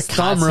 cut Lot his of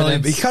thumb really.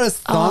 consonants. He cut his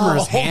thumb or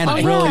his hand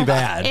really yeah.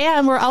 bad.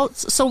 And we're out,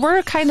 so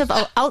we're kind of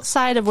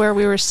outside of where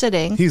we were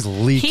sitting. He's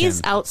leaking.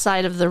 He's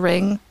outside of the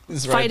ring,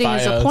 He's right fighting by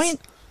his us.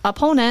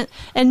 opponent,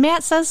 and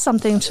Matt says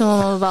something to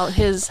him about how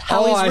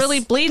he's really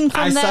bleeding from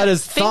I that. said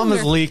his thumb is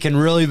finger. leaking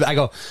really bad. I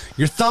go,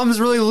 your thumb's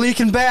really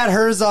leaking bad,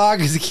 Herzog,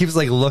 because he keeps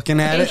like looking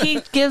at And it.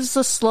 he gives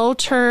the slow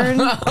turn,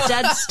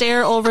 dead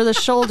stare over the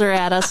shoulder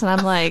at us, and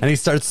I'm like, And he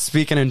starts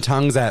speaking in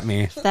tongues at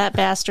me. that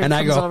bastard And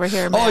I comes go, over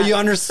here. oh, Matt. you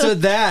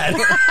understood that.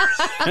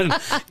 And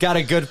got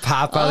a good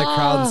pop out of the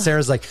crowd. And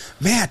Sarah's like,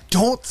 Matt,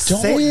 don't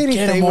say anything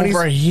get him when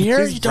over he's, here.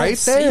 he's You don't right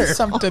say there.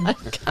 something.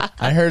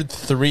 I heard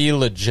 3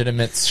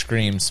 legitimate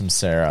screams from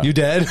Sarah. You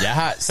did?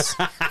 Yes.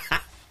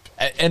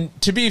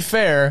 And to be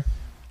fair,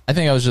 I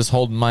think I was just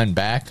holding mine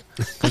back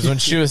because when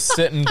she was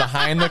sitting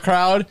behind the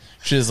crowd,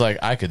 she was like,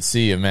 "I could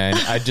see you, man.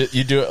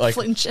 You do it like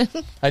flinching.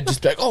 I'd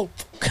just be like, oh,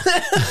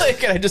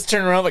 like, and I just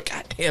turn around like,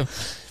 God damn."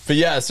 But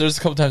yes, there's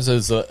a couple times it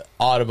was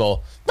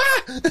audible,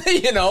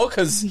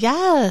 because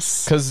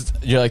Yes.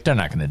 you're like, they're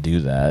not going to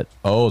do that.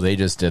 Oh, they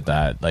just did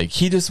that. Like,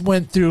 he just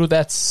went through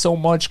that's so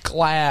much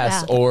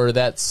glass, Yeah. or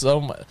that's so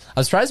much. I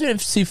was surprised we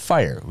didn't see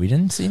fire. We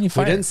didn't see any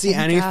fire. We didn't see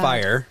any God.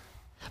 fire.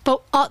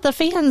 But the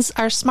fans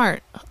are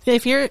smart.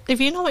 If you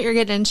know what you're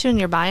getting into and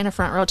you're buying a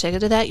front row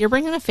ticket to that, you're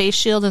bringing a face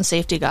shield and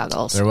safety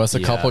goggles. There was a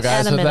couple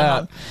guys at a with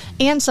minimum.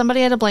 that. And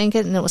somebody had a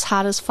blanket and it was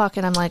hot as fuck.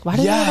 And I'm like, why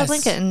do they have Yes. a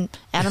blanket? And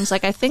Adam's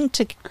like, I think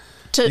to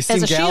You seen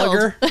as a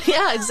Gallagher? shield.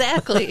 Yeah,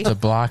 exactly. To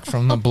block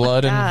from the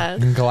blood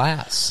God. and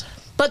glass.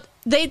 But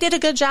they did a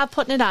good job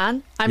putting it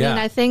on. I mean,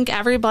 Yeah. I think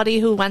everybody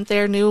who went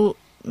there knew,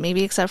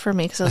 maybe except for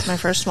me because it was my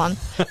first one,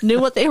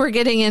 knew what they were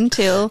getting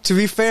into. To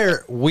be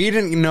fair, we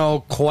didn't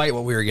know quite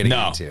what we were getting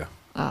No. into.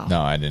 No,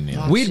 I didn't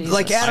either. We Jesus.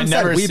 like Adam I've said,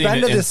 never we've seen been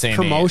to an this Insane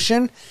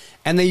promotion,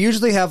 and they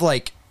usually have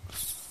like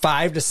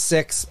 5 to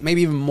 6,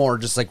 maybe even more,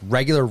 just like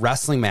regular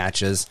wrestling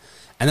matches,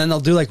 and then they'll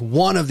do like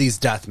one of these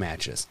death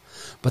matches.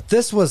 But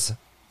this was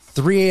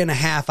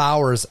 3.5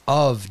 hours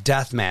of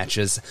death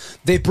matches.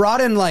 They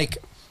brought in like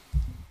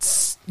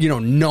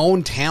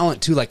known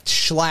talent too, like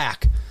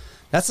Schlack.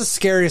 That's the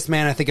scariest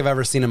man I think I've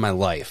ever seen in my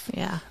life.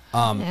 Yeah.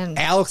 And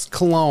Alex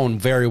Cologne,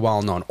 very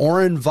well known.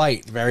 Oren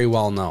Veidt, very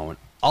well known.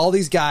 All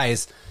these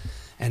guys,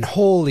 and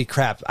holy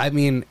crap! I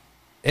mean,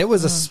 it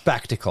was a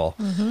spectacle.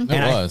 And It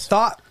was.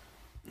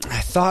 I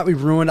thought we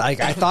ruined.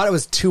 I thought it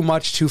was too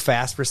much, too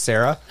fast for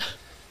Sarah.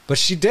 But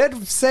she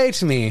did say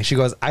to me, she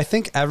goes, "I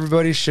think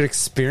everybody should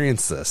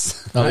experience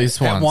this At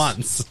least at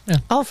once."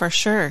 once." oh, for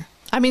sure.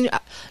 I mean,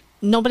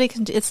 nobody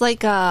can. It's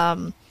like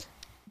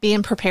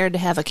being prepared to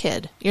have a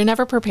kid. You're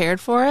never prepared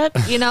for it.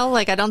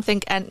 Like I don't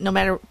think, and no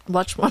matter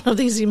which one of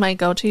these you might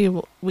go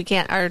to, we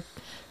can't. Our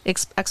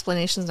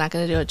explanation's not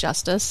going to do it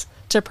justice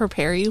to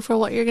prepare you for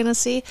what you're going to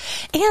see.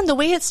 And the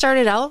way it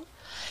started out,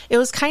 it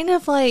was kind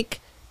of like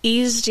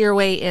eased your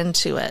way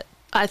into it.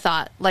 I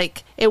thought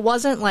like it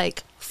wasn't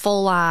like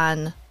full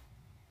on.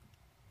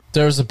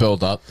 There was a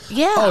build up.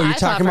 Yeah. Oh, you're I thought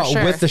talking for about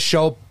sure. with the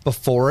show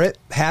before it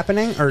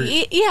happening, or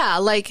Yeah,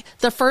 like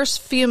the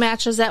first few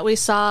matches that we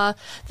saw,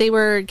 they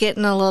were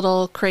getting a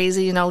little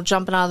crazy,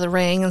 jumping out of the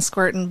ring and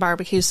squirting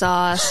barbecue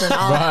sauce and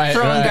all, Right,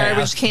 throwing right.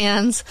 garbage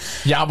cans.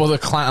 Yabo the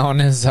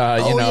clown is,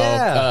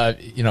 yeah.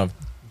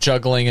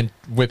 juggling and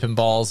whipping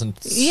balls and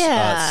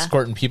Yeah.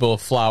 squirting people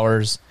with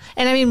flowers.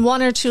 And I mean,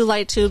 1 or 2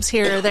 light tubes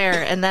here or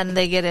there, and then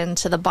they get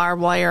into the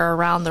barbed wire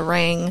around the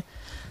ring,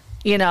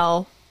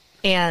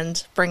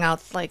 and bring out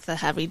like the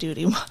heavy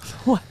duty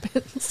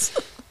weapons.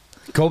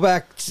 go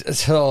back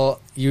to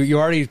you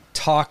already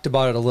talked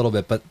about it a little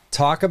bit, but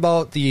talk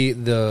about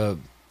the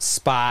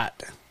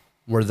spot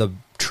where the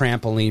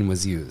trampoline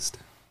was used.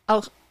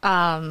 Oh,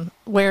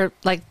 where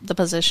like the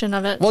position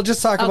of it? Well,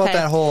 just talk about Okay.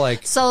 that whole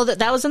like So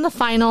that was in the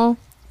final.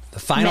 the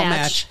final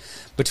match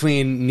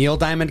between Neil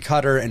Diamond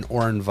Cutter and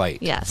Oren Veidt.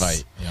 Yes.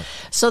 Right. Yep.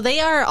 So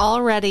they are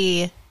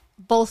already,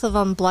 both of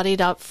them,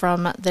 bloodied up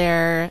from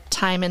their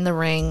time in the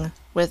ring.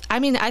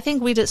 I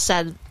think we just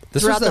said This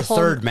was throughout their the whole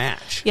third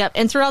match. Yep,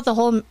 and throughout the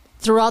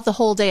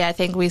whole day, I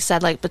think we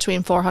said like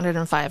between 400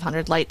 and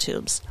 500 light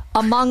tubes,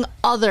 among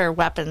other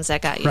weapons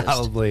that got used.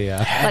 Probably,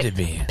 yeah. Had to Like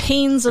be.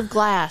 panes of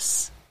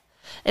glass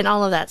and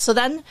all of that. So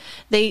then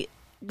they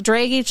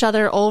drag each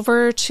other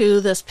over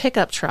to this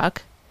pickup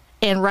truck,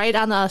 and right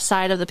on the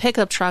side of the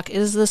pickup truck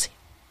is this.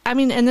 I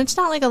mean, and it's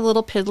not like a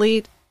little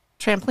piddly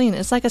trampoline.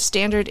 It's like a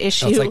standard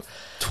issue It's like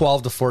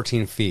 12 to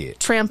 14 feet.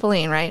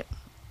 trampoline, right?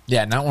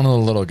 Yeah, not one of the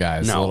little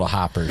guys, the No. little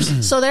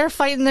hoppers. So they're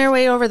fighting their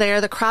way over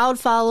there. The crowd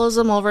follows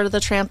them over to the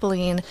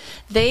trampoline.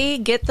 They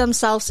get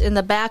themselves in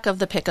the back of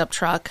the pickup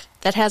truck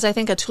that has, I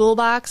think, a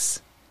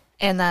toolbox,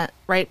 and that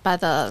right by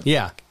the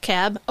Yeah.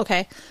 cab.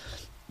 Okay.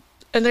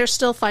 And they're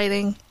still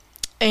fighting.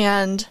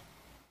 and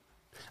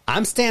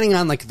I'm standing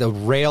on like the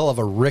rail of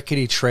a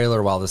rickety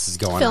trailer while this is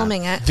going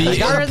filming on. it. The-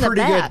 You're in the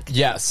pretty back.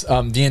 Yes,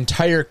 the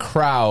entire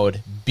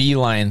crowd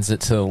beelines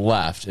it to the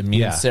left, and me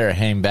Yeah. and Sarah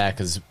hang back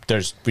because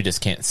we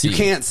just can't see. You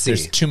can't see.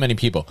 There's too many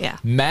people. Yeah.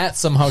 Matt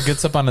somehow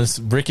gets up on this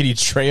rickety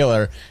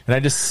trailer, and I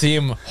just see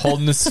him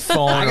holding his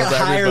phone. I got over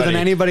higher everybody.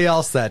 than anybody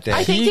else that day.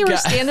 I think He you were got-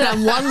 standing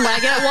on one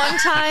leg at one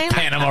time.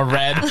 Panama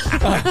red.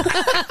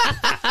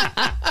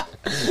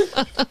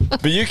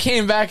 But you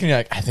came back and you're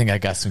like, I think I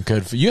got some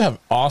good. You have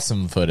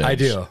awesome footage. I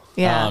do.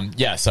 Yeah.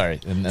 Yeah. Sorry.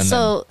 And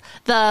So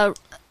the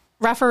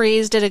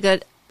referees did a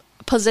good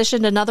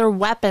positioned another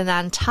weapon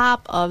on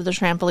top of the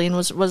trampoline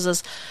was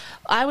this,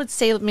 I would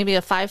say maybe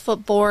a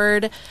 5-foot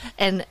board,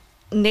 and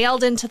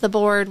nailed into the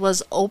board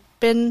was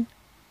open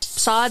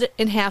sawed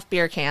in half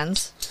beer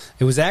cans.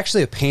 It was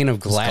actually a pane of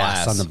glass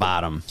glass. on the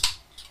bottom.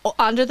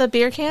 Under the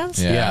beer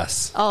cans? Yeah.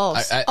 Yes. Oh,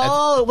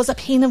 I- it was a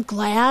pane of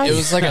glass. it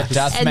was like a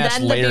death and match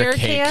then the layer beer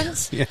cake.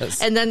 cans.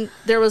 Yes. And then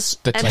there was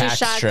The empty tack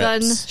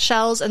shotgun strips.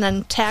 shells, and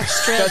then tack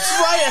strips. That's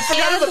right. I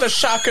forgot And- about the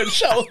shotgun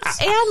shells.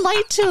 and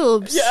light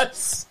tubes.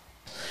 Yes.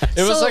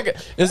 It was So- like,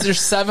 is there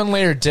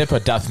 7-layer dip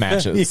of death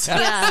matches?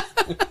 Yeah.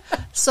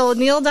 So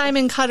Neil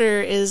Diamond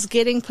Cutter is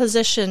getting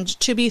positioned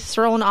to be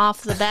thrown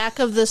off the back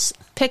of this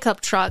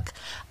pickup truck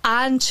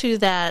onto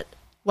that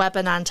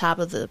weapon on top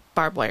of the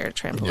barbed wire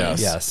trampoline.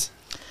 Yes. Yes.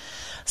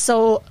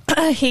 So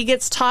he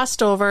gets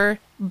tossed over,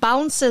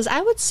 bounces,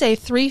 I would say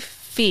 3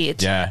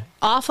 feet Yeah.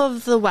 off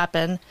of the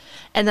weapon,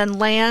 and then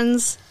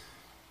lands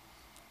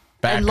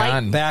Back And like-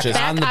 on. back just-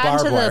 on back the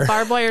onto barbed wire. the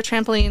barbed wire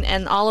trampoline,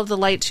 and all of the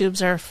light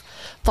tubes are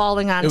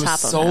falling on It was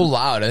top of so him.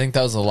 loud. I think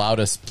that was the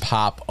loudest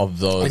pop of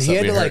those And he that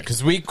had we to, heard like-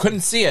 because we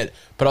couldn't see it.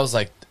 But I was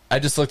like, I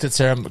just looked at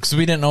Sarah because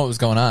we didn't know what was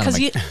going on. 'Cause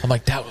I'm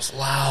like, that was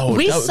loud.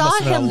 We That saw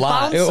must have been a him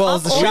lot. bounce It was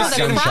up the over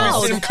shotgun the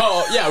shells.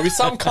 crowd. We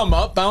saw him come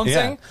up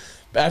bouncing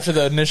after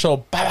the initial.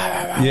 Bah, bah,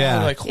 bah, bah. Yeah.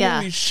 We're like, holy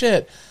Yeah.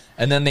 shit!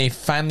 And then they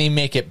finally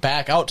make it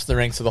back out to the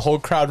ring, so the whole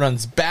crowd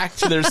runs back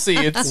to their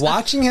seats.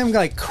 Watching him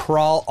like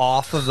crawl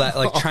off of that,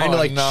 like trying to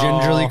like no.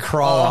 gingerly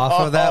crawl off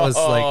of that was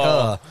like,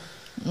 ugh.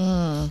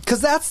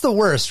 Because that's the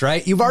worst,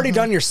 right? You've already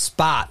done your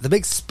spot. The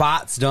big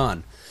spot's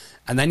done.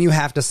 And then you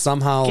have to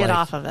somehow Get like,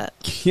 off of it.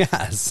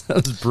 Yes, that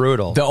was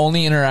brutal. The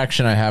only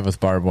interaction I have with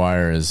barbed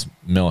wire is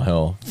Mill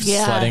Hill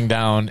Yeah. sledding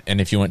down,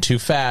 and if you went too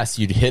fast,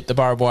 you'd hit the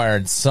barbed wire,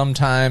 and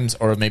sometimes,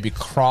 or maybe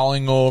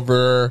crawling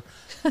over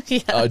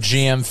Yeah. a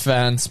GM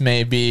fence,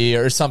 maybe,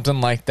 or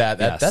something like that.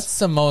 Yes. That's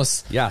the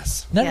most.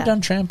 Yes. Never Yeah.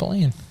 done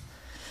trampoline.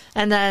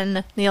 And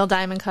then Neil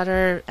Diamond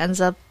Cutter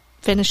ends up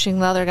finishing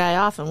the other guy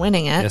off and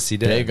winning it, Yes, he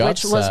did. Big up.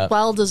 which was upset.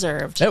 well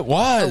deserved. It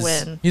was. A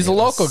win. He's a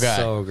local guy.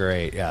 So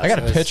great. Yeah. I got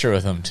a picture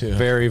with him too.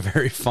 Very,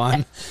 very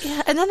fun.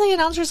 Yeah, and then the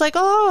announcer's like,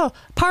 "Oh,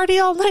 party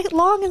all night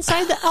long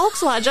inside the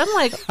Elks Lodge." I'm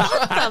like,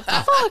 "What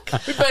the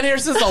fuck?" We've been here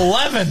since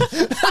 11.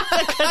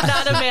 I could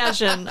not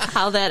imagine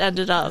how that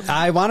ended up.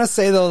 I want to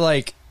say though,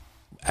 like,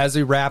 as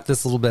we wrap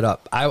this a little bit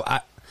up, I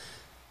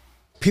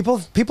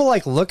people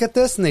like look at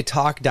this and they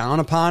talk down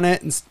upon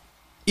it, and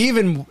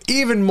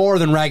even more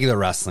than regular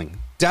wrestling.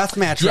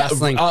 Deathmatch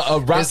wrestling,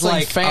 wrestling is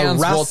like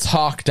fans will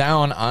talk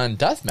down on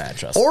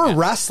deathmatch wrestling. or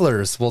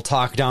wrestlers will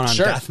talk down on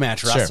Sure. deathmatch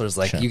Sure. wrestlers,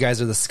 like Sure. you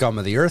guys are the scum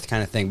of the earth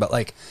kind of thing. But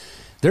like,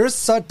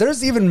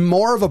 there's even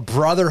more of a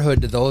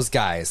brotherhood to those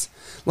guys.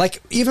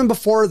 Like even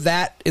before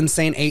that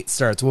Insane 8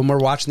 starts, when we're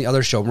watching the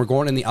other show, we're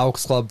going in the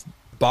Elks Club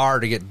bar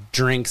to get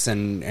drinks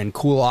and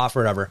cool off or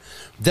whatever.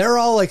 They're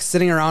all like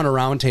sitting around a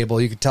round table.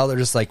 You could tell they're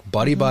just like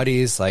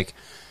buddies. Like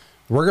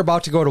we're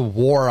about to go to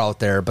war out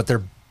there, but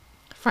they're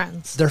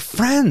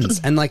friends,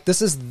 and like this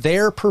is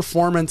their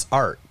performance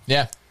art.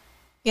 yeah,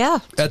 Yeah,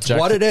 That's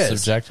what it is,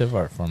 Subjective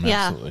art form.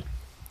 Yeah. Absolutely.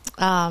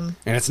 and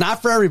it's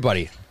not for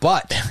everybody.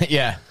 But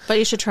Yeah. but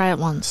you should try it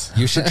once.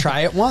 you should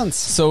try it once.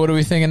 So what are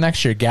we thinking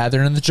next year?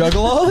 Gathering the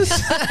Juggalos?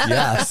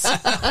 Yes,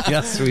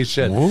 yes, we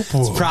should. Whoop,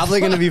 whoop. It's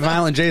probably going to be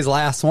Violent J's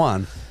last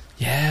one.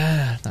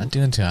 Yeah, not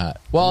doing too hot.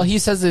 Well, he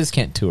says he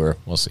can't tour.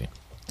 We'll see.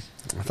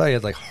 I thought he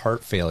had like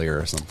heart failure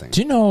or something.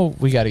 Do you know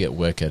we got to get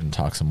Wicked and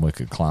talk some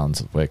Wicked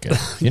Clowns with Wicked?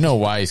 You know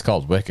why he's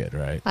called Wicked,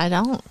 right? I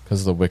don't.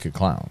 Because of the Wicked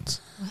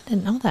Clowns. I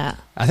didn't know that.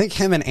 I think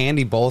him and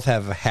Andy both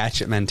have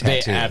hatchet men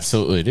tattoos. They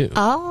absolutely do.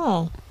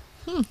 Oh,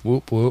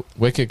 Whoop whoop.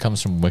 Wicked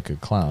comes from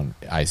Wicked Clown,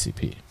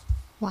 ICP.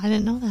 well, I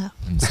didn't know that.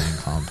 Insane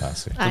Clown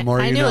Posse. I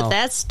more you knew know. what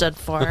that stood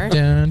for.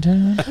 Dun,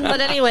 dun.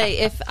 But anyway,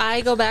 if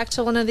I go back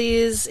to one of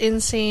these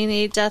Insane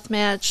 8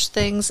 deathmatch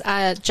things,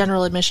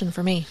 general admission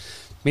for me.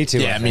 Me too.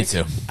 Yeah, I me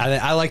think. too.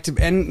 I like to,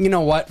 and you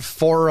know what?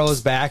 4 rows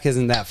back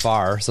isn't that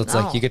far, so it's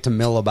No. like you get to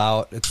mill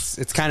about.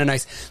 It's kind of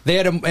nice. They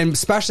had, and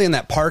especially in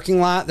that parking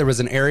lot, there was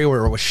an area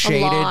where it was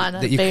shaded lawn,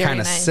 that you very kind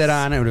of nice. sit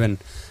on. It would have been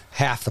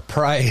half the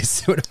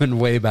price. It would have been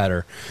way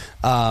better.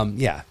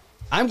 Yeah,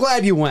 I'm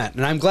glad you went,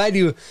 and I'm glad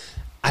you.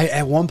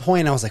 At one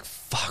point I was like,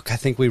 "Fuck! I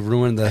think we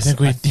ruined this.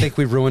 I think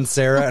we ruined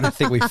Sarah, and I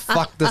think we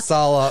fucked this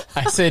all up."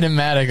 I say to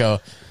Matt, I go,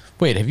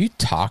 wait, have you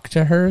talked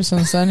to her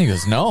since then? He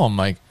goes, no. I'm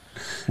like,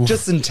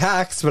 Just in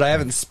text, but I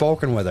haven't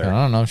spoken with I her.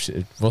 don't know.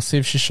 We'll see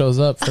if she shows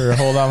up for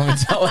Hold On, Let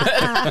Me Tell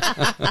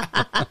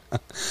It.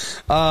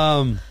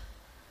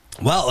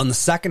 Well, in the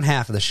second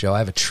half of the show, I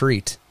have a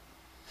treat.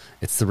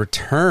 It's the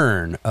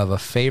return of a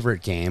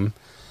favorite game,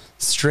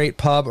 Straight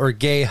Pub or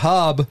Gay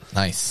Hub.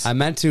 Nice. I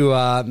meant to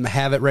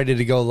have it ready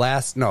to go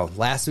last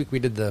week we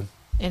did the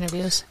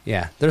Interviews.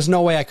 Yeah, there's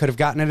no way I could have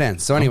gotten it in.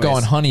 So I'm anyways.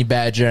 going honey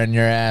badger in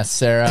your ass,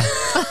 Sarah.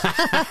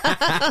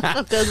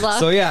 Good luck.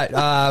 So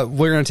yeah,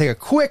 we're going to take a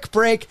quick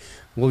break.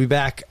 We'll be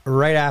back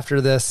right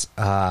after this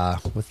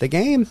with the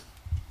game.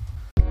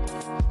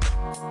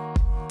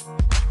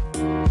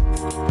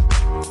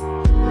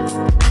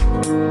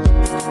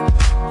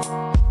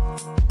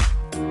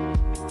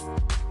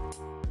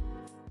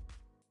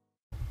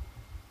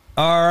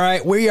 All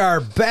right, we are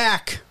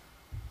back.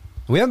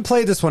 We haven't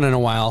played this one in a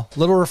while.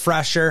 Little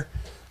refresher.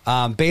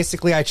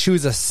 Basically, I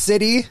choose a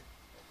city.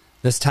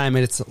 This time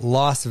it's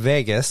Las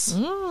Vegas.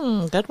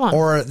 Good one.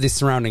 Or the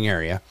surrounding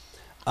area.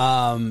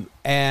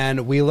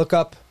 And we look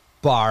up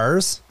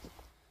bars.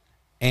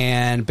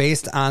 And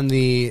based on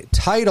the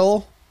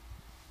title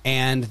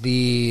and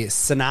the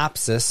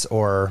synopsis,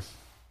 or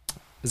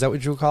is that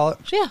what you would call it?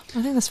 Yeah,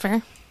 I think that's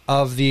fair.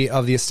 Of the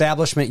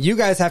establishment, you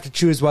guys have to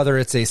choose whether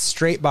it's a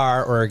straight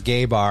bar or a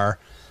gay bar,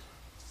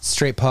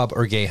 straight pub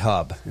or gay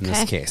hub in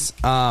this case.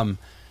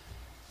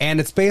 And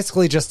it's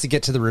basically just to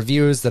get to the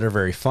reviews that are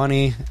very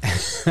funny.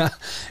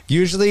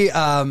 Usually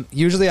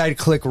I'd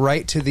click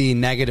right to the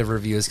negative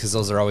reviews because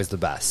those are always the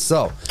best.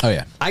 So,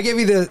 I give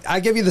you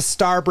the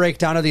star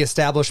breakdown of the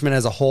establishment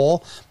as a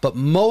whole, but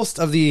most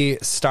of the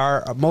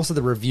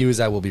reviews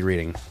I will be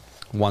reading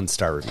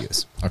 1-star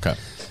reviews. Okay.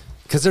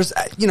 Because there's,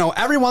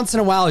 every once in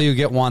a while you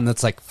get one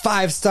that's like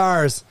 5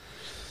 stars.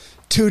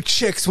 2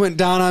 chicks went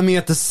down on me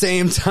at the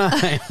same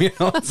time.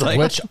 It's like,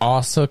 which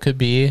also could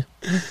be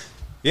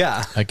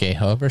yeah, a gay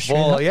hub or straight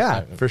well, hub?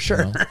 yeah, for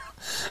sure.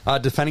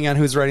 Depending on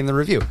who's writing the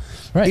review.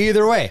 Right.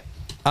 Either way,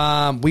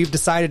 we've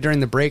decided during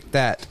the break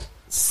that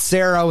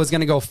Sarah was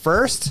going to go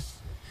first.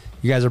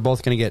 You guys are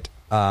both going to get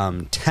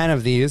 10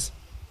 of these.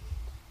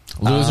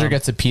 Loser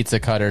gets a pizza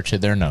cutter to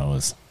their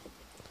nose.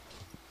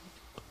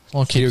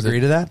 Well, Do you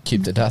agree to that?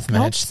 Keep the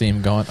deathmatch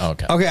theme going.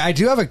 Okay. Okay, I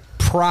do have a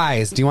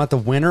prize. Do you want the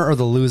winner or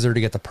the loser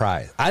to get the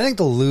prize? I think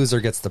the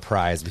loser gets the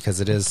prize because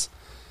it is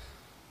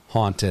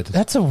haunted.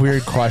 That's a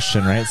weird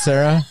question, right,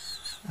 Sarah?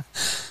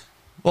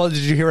 Well, did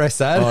you hear what I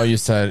said? Oh, you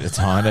said it's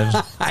haunted?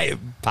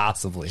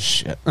 Possibly.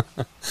 Shit.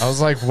 I was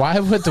like, why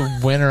would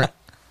the winner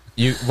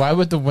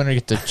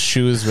get to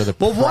choose where the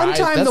prize? Well, one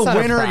time That's the not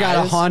winner got a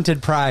prize.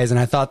 haunted prize, and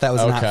I thought that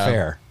was not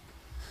fair.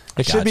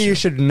 It should be you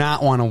should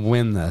not want to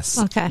win this.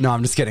 Okay. No,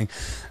 I'm just kidding.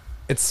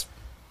 It's,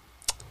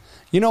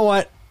 you know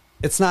what?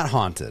 It's not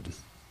haunted.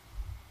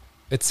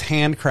 It's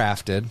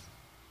handcrafted.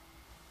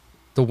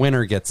 The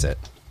winner gets it.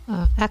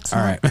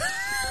 Excellent. All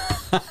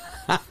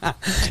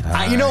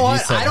right. You know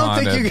what? I don't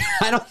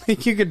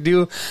think you could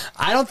throw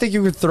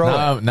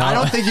it. No. I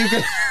don't think you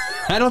could.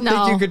 I don't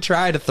think you could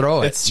try to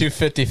throw it. It's too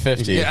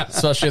 50-50, Yeah.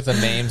 especially with the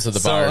names of the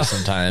bars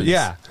sometimes.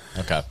 Yeah.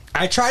 Okay.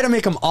 I try to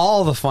make them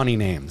all the funny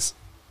names.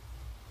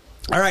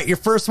 All right, your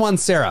first one,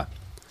 Sarah.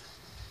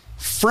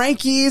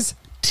 Frankie's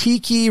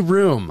Tiki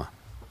Room.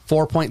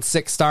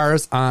 4.6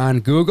 stars on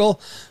Google.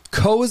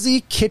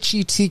 Cozy,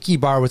 kitschy tiki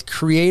bar with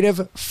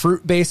creative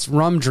fruit-based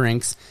rum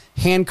drinks,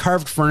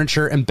 hand-carved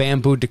furniture, and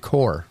bamboo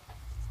decor.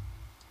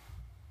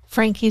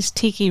 Frankie's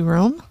Tiki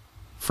Room.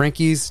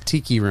 Frankie's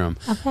Tiki Room.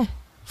 Okay.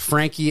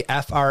 Frankie,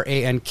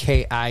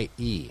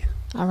 Frankie.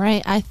 All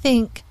right. I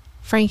think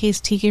Frankie's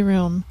Tiki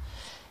Room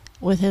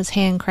with his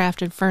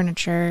handcrafted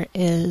furniture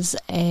is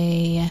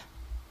a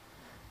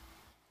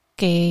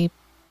gay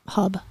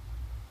hub.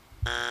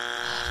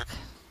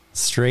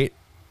 Straight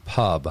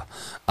pub.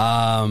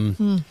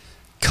 Cousin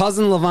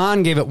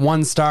Levon gave it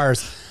 1 star.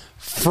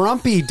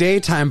 Frumpy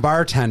daytime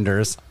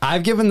bartenders.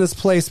 I've given this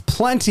place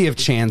plenty of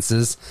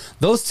chances.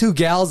 Those 2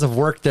 gals have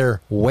worked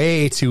there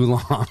way too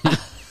long.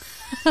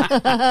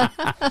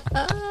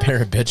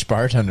 Pair of bitch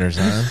bartenders,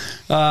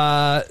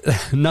 huh?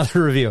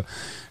 Another review.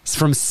 It's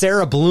from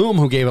Sarah Bloom,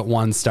 who gave it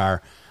 1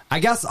 star. I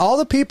guess all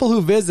the people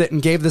who visit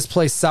and gave this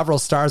place several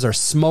stars are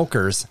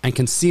smokers and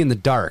can see in the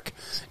dark.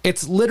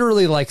 It's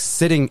literally like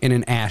sitting in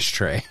an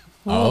ashtray.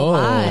 Oh.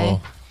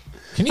 My.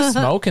 Can you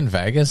smoke in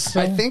Vegas?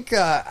 I think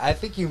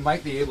you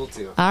might be able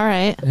to. All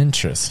right.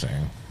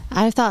 Interesting.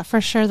 I thought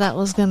for sure that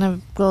was going to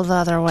go the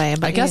other way.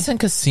 But I guess in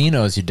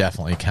casinos you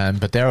definitely can,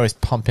 but they're always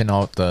pumping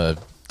out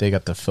they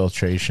got the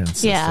filtration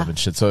system and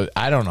shit. So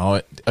I don't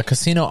know. A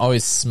casino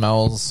always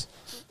smells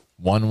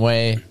one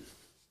way,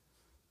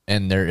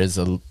 and there is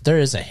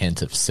a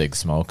hint of cig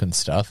smoke and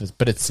stuff,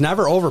 but it's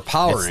never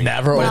overpowering. It's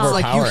never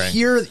overpowering. Like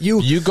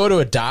you go to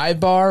a dive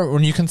bar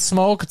when you can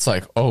smoke. It's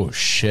like, oh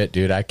shit,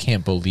 dude! I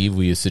can't believe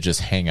we used to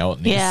just hang out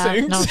in these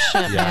things. No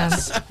shit, man.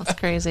 That's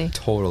crazy.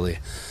 Totally.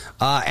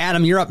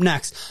 Adam, you're up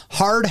next.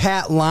 Hard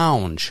Hat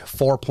Lounge,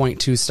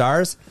 4.2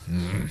 stars.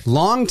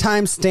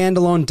 Longtime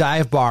standalone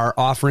dive bar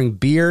offering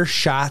beer,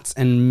 shots,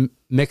 and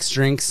mixed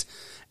drinks,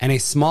 and a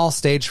small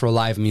stage for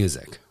live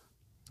music.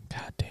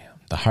 God damn.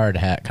 The hard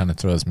hat kind of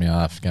throws me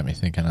off. Got me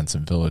thinking on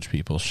some Village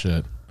People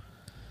shit.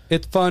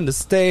 It's fun to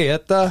stay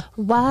at the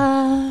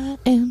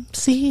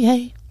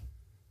YMCA.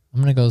 I'm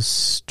going to go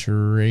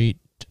straight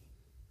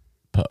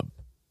Pub.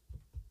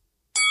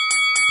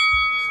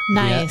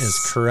 Nice. That is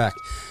correct.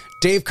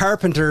 Dave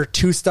Carpenter,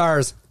 2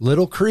 stars.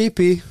 Little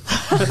creepy.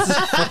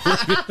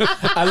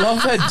 I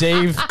love that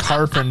Dave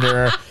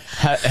Carpenter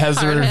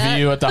has a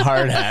review at the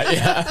Hard Hat.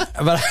 Yeah.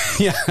 But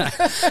yeah,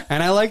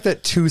 and I like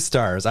that 2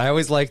 stars. I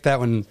always like that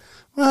when.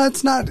 Well,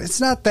 it's not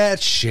that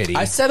shitty.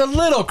 I said a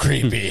little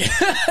creepy.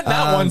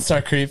 Not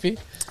 1-star creepy.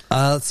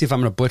 Let's see if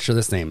I'm going to butcher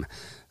this name.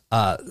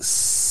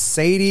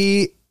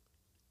 Sadie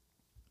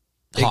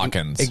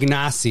Hawkins.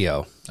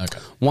 Ignacio. Okay.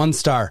 1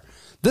 star.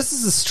 This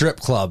is a strip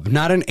club,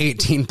 not an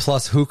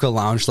 18-plus hookah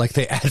lounge like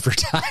they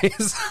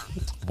advertise.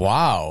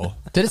 Wow.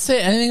 Did it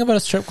say anything about a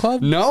strip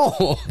club?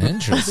 No.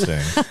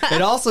 Interesting.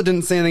 It also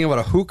didn't say anything about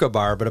a hookah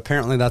bar, but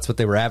apparently that's what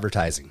they were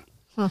advertising.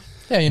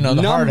 Yeah, you know,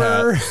 the Hard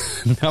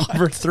Hat.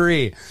 Number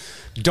 3.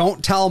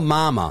 Don't Tell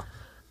Mama.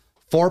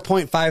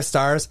 4.5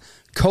 stars.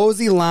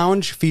 Cozy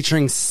lounge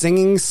featuring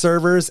singing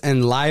servers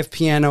and live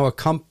piano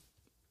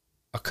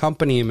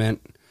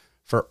accompaniment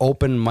for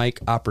open mic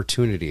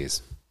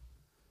opportunities.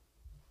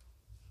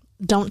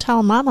 Don't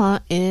Tell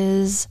Mama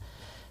is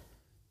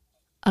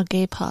a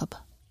gay pub.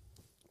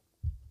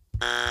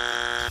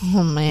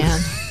 Oh, man.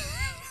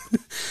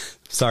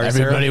 Sorry,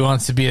 Everybody Sarah.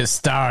 wants to be a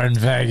star in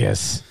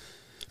Vegas.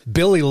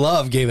 Billy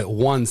Love gave it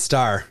 1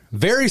 star.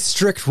 Very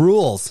strict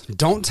rules.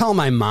 Don't tell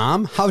my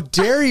mom. How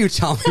dare you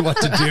tell me what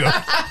to do?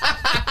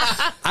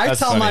 I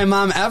tell funny. my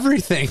mom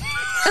everything.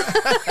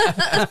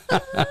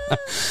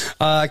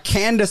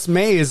 Candace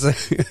Mays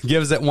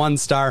gives it 1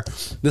 star.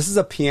 This is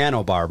a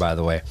piano bar, by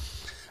the way.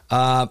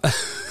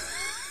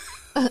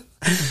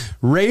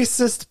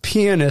 Racist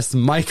pianist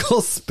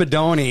Michael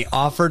Spadoni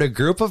offended a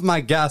group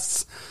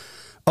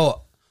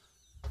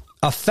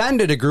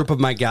of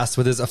my guests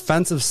with his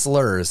offensive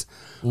slurs.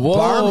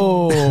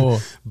 Whoa.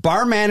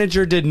 Bar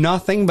manager did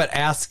nothing but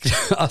ask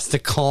us to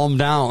calm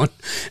down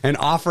and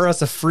offer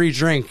us a free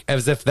drink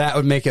as if that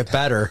would make it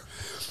better.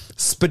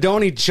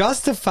 Spadoni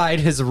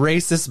justified his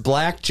racist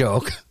black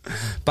joke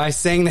by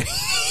saying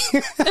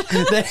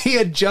that he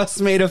had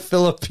just made a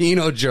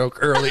Filipino joke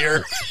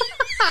earlier.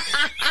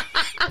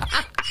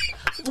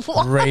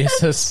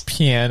 Racist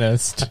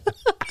pianist.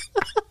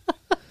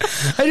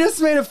 I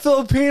just made a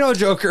Filipino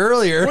joke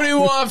earlier. What do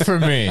you want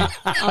from me?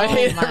 I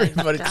hate my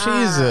everybody. gosh.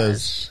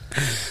 Jesus.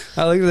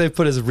 I like that they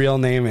put his real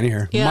name in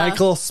here. Yeah.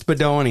 Michael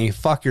Spadoni.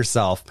 Fuck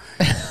yourself.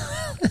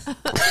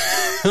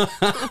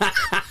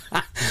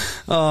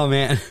 Oh,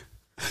 man.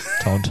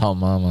 Don't tell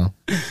mama.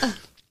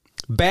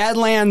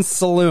 Badlands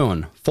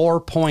Saloon,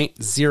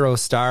 4.0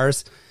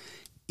 stars.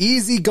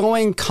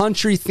 Easygoing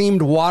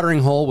country-themed watering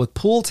hole with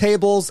pool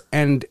tables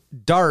and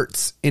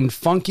darts in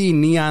funky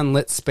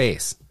neon-lit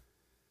space.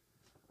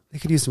 They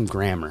could use some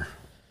grammar.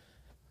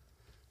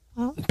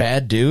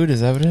 Bad dude,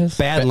 is that what it is?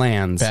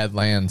 Badlands.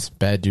 Badlands.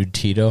 Bad dude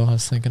Tito, I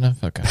was thinking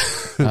of. Okay.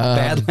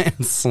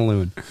 Badlands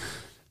Saloon.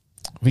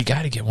 We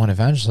got to get one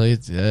eventually.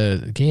 It's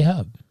Gay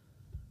Hub.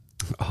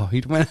 Oh,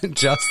 he went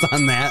just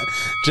on that.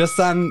 Just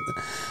on...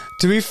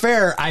 To be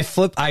fair, I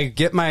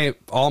get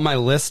all my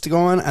list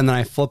going, and then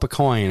I flip a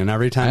coin, and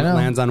every time it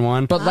lands on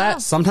one. But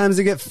sometimes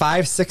you get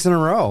 5, 6 in a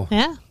row.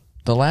 Yeah.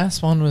 the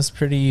last one was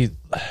pretty...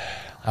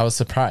 I was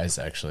surprised,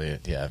 actually.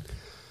 Yeah.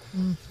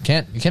 You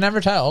can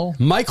never tell.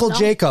 Michael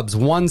Jacobs,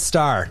 1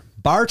 star.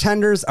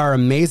 Bartenders are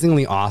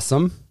amazingly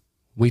awesome.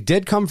 We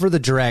did come for the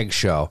drag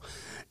show.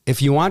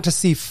 If you want to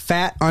see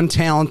fat,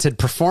 untalented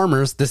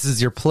performers, this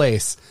is your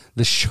place.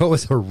 The show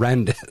is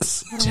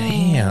horrendous.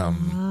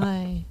 Damn.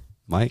 My.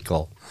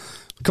 Michael.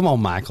 Come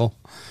on, Michael.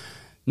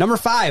 Number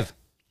 5,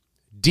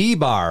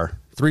 D-Bar,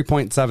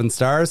 3.7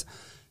 stars.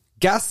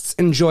 Guests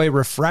enjoy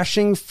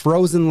refreshing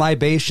frozen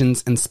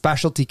libations and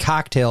specialty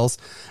cocktails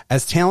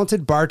as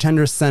talented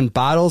bartenders send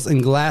bottles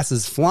and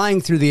glasses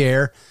flying through the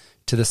air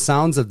to the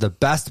sounds of the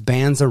best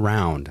bands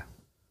around.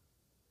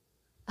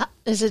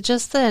 Is it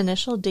just the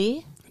initial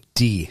D?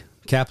 D.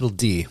 Capital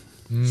D.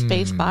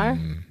 Space bar?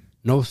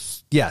 No,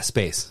 yeah,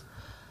 space.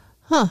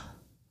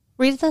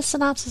 Read the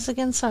synopsis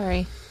again,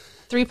 sorry.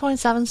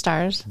 3.7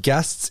 stars.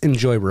 Guests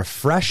enjoy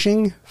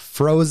refreshing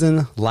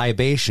frozen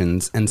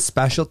libations and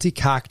specialty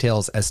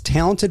cocktails as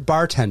talented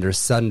bartenders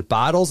send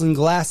bottles and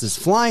glasses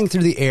flying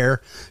through the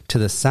air to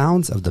the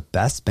sounds of the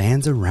best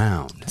bands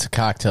around. It's a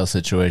cocktail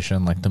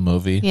situation like the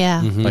movie.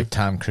 Yeah. Like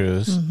Tom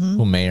Cruise,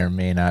 who may or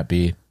may not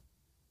be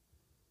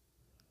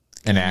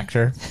an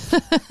actor.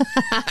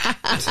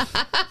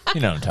 You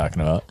know what I'm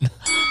talking about.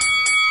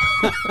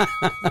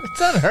 It's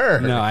not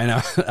her. No, I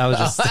know. I was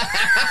just...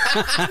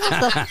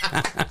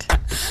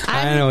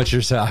 I know what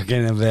you're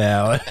talking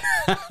about.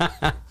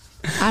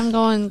 I'm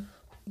going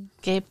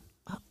gay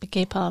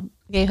pub.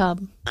 Gay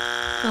hub.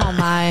 Oh,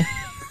 my.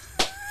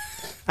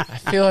 I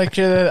feel like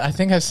I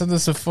think I've said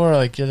this before,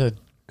 like you're the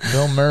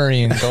Bill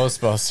Murray in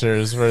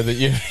Ghostbusters where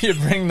you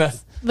bring the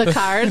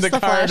cards, the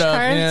card flash up.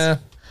 cards. Yeah.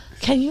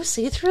 Can you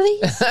see through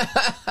these?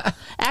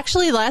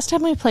 Actually, last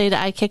time we played,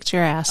 I kicked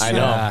your ass. I so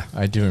know.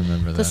 I do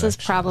remember that. This is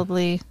actually.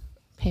 probably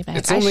payback.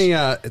 It's only...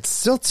 it's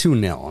still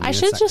 2-0. I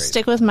should just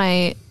stick with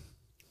my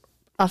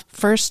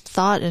first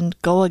thought and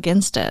go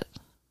against it,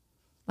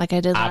 like I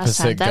did last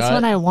Opposite time. That's gut,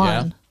 when I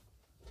won.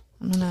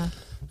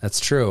 That's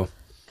true.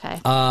 Okay.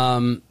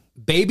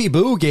 Baby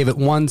Boo gave it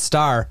 1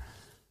 star.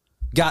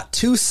 Got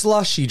 2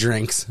 slushy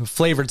drinks,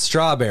 flavored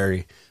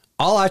strawberry.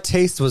 All I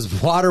tasted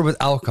was water with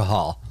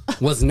alcohol.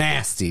 Was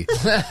nasty.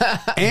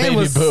 And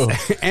was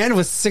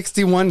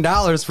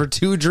 $61 for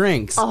 2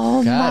 drinks.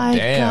 Oh God my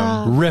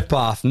damn. God. Rip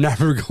off.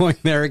 Never going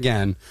there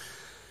again.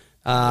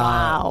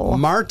 Wow.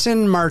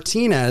 Martin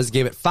Martinez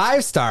gave it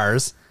 5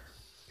 stars.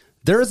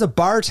 There is a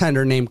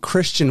bartender named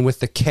Christian with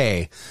the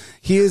K.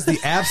 He is the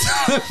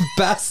absolute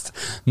best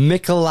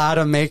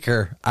Michelada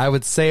maker, I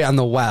would say, on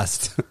the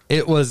West.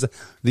 It was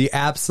the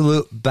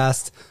absolute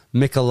best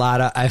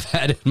Michelada I've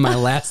had in my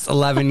last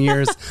 11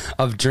 years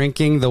of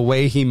drinking. The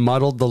way he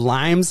muddled the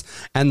limes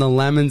and the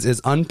lemons is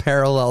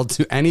unparalleled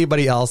to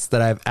anybody else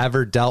that I've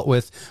ever dealt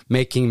with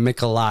making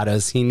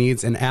Micheladas. He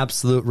needs an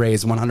absolute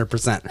raise,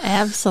 100%.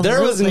 Absolutely.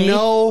 There was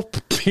no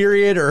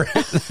period or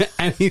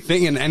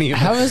anything in any of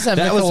How is that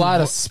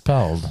Michelada was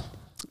spelled?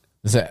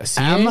 Is that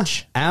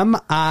C-H?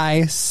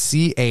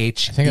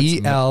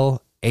 Michelada.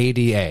 I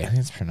think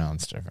it's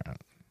pronounced different.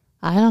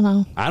 I don't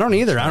know. I don't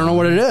either. I don't know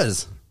what it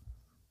is.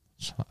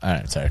 All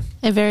right, sorry.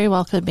 It very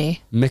well could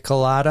be.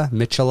 Michelada. I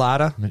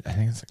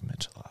think it's like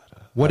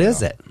Michelada. What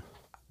is it?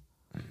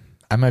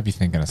 I might be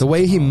thinking of The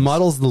way he something else.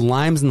 muddles the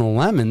limes and the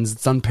lemons,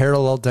 it's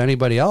unparalleled to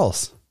anybody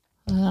else.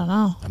 I don't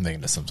know. I'm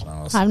thinking of something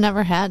else. I've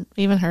never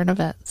even heard of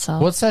it. So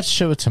What's that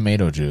shit with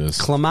tomato juice?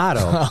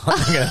 Clamato.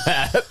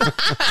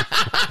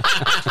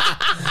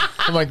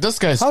 I'm like, this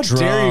guy's How drunk.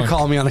 dare you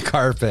call me on the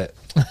carpet?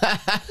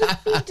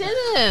 he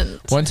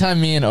didn't. One time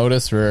me and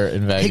Otis were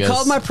in Vegas. He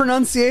called my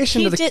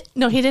pronunciation He to the... did.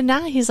 No, he did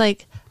not. He's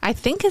like, I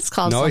think it's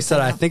called. No, he said,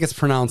 something I else." think it's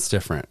pronounced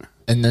different.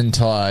 And then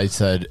until I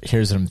said,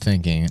 here's what I'm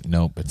thinking.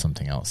 Nope, it's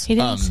something else. He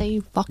didn't say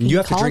you fucking. You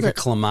have to called drink a it.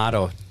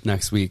 Clamato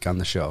next week on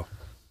the show.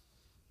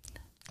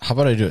 How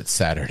about I do it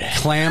Saturday?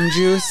 Clam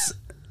juice,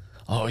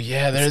 Oh,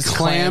 yeah, there's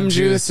clam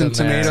juice and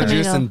in there. tomato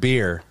juice Tomato. and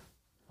beer.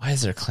 Why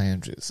is there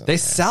clam juice in They there?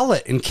 sell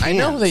it in cans. I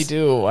know they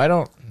do. I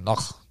don't...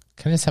 Ugh.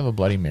 Can I just have a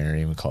Bloody Mary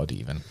and we call it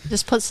even?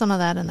 Just put some of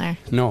that in there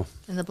No.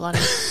 in the bloody.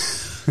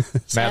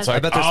 Matt's I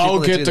like, bet there's I'll people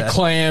that get do the that.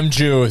 clam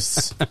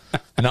juice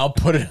and I'll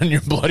put it on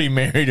your Bloody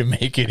Mary to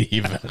make it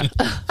even.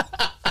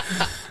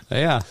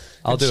 Yeah,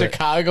 I'll do it.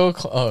 Chicago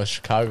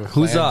clam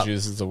Who's up?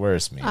 juice is the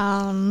worst,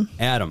 man.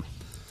 Adam.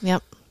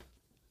 Yep.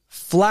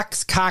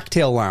 Flex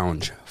Cocktail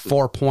Lounge,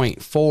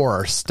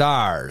 4.4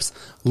 stars.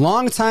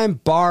 Longtime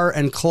bar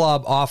and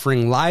club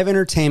offering live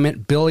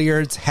entertainment,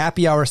 billiards,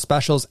 happy hour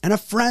specials, and a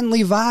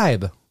friendly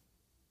vibe.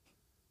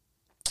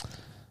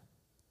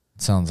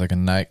 Sounds like a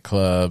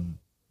nightclub.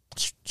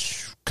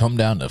 Come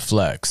down to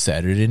Flex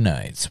Saturday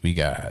nights. We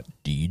got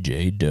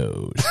DJ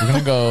Doge. We're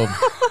gonna go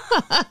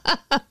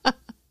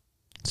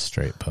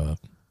straight pub.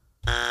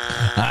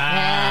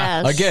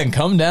 Yes. Again,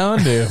 come down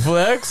to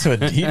Flex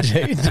with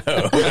DJ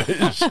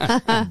Doge.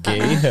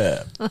 Gay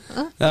hub.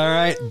 All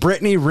right,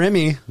 Brittany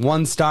Remy,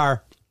 1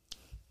 star.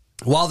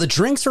 While the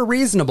drinks were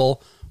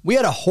reasonable, we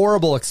had a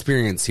horrible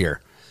experience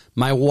here.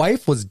 My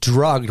wife was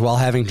drugged while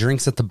having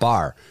drinks at the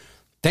bar.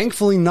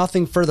 Thankfully,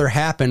 nothing further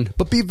happened,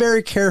 but be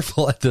very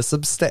careful at this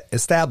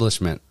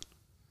establishment.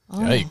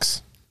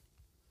 Yikes.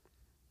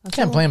 I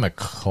can't blame a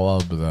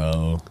club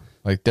though.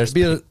 Like there's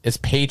it's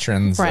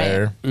patrons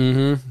Right.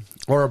 there.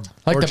 Or,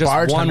 Like or the just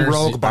one bartenders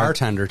rogue are-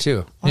 bartender,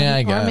 too. Yeah,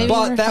 I Or guess. maybe-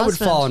 But your that would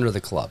husband. fall under the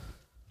club.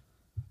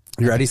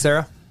 You ready,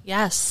 Sarah?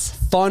 Yes.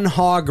 Fun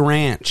Hog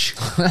Ranch.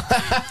 That's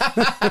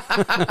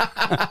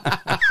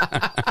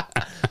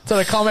what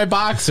I call my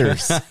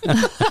boxers.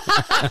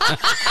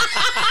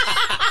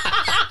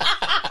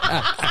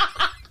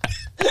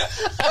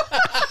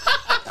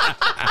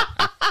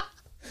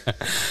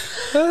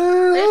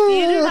 If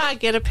you do not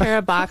get a pair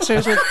of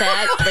boxers with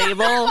that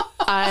label,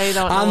 I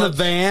don't know. On the what-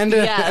 band?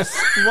 Yes.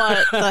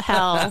 What the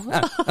hell?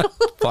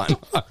 Fun.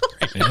 I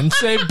didn't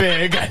say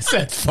big, I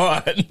said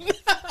fun.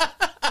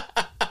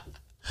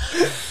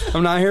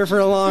 I'm not here for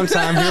a long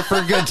time. I'm here for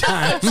a good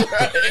time.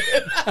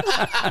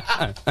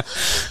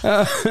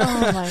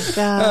 Oh my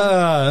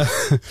god.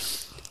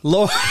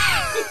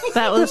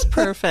 That was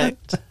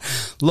perfect.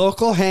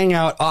 Local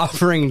hangout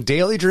offering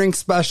daily drink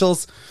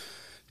specials,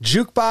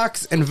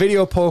 jukebox, and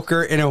video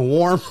poker in a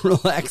warm,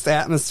 relaxed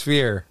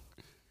atmosphere.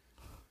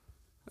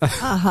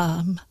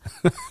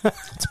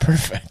 It's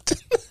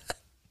perfect.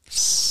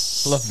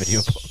 Love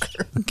video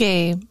poker.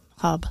 Gay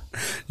hub.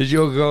 Did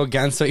you go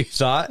against what you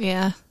thought?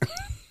 Yeah.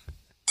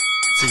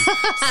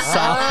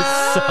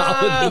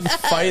 Solid.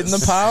 Fighting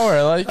the power.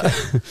 I like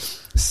it.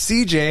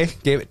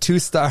 CJ gave it 2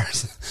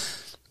 stars.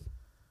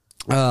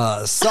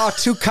 Saw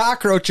 2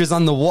 cockroaches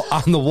on the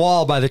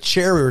wall by the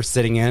chair we were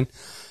sitting in.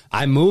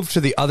 I moved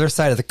to the other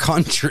side of the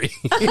country.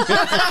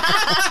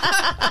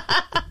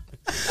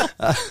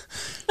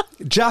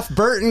 Jeff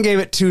Burton gave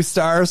it 2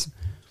 stars.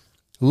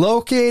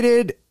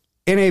 Located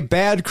in a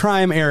bad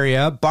crime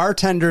area,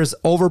 bartenders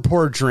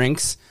overpour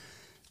drinks.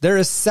 There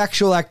is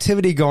sexual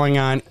activity going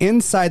on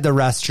inside the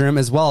restroom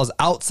as well as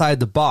outside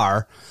the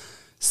bar.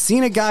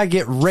 Seen a guy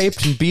get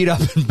raped and beat up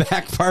in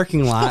back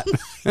parking lot.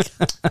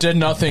 Did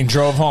nothing,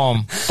 drove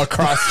home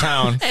across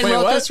town. And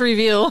wrote this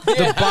review.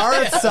 The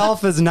bar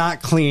itself is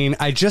not clean.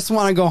 I just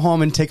want to go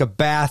home and take a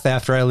bath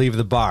after I leave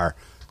the bar.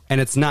 And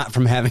it's not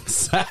from having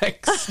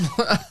sex.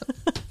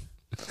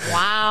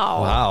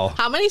 Wow.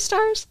 How many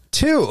stars?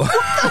 2.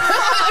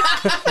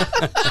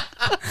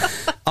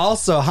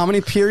 Also, how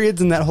many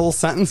periods in that whole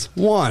sentence?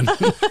 1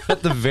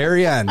 at the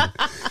very end.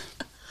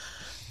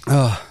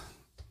 Oh,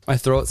 my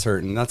throat's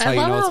hurting. That's how I you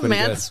love know it's how been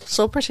Matt's good.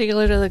 so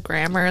particular to the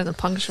grammar and the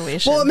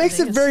punctuation. Well, it makes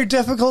it very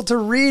difficult to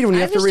read when you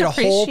I have to just read a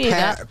whole appreciate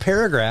that.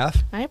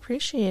 paragraph. I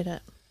appreciate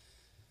it.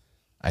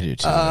 I do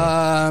too.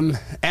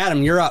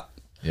 Adam, you're up.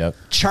 Yep.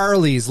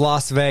 Charlie's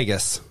Las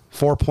Vegas,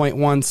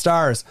 4.1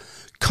 stars.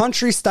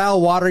 Country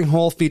style watering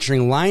hole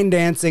featuring line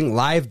dancing,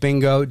 live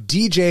bingo,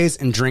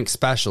 DJs, and drink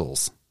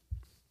specials.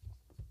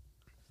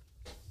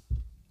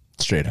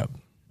 Straight up.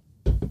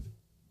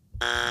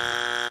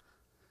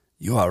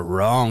 You are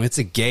wrong. It's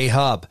a gay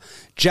hub.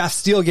 Jeff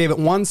Steele gave it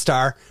 1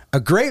 star. A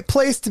great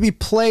place to be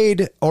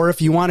played, or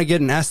if you want to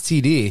get an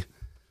STD.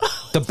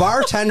 The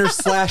bartender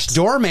 /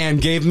 doorman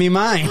gave me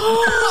mine.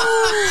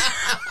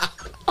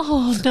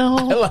 Oh, no.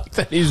 I like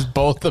that he's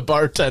both the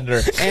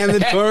bartender And the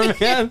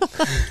doorman.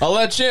 I'll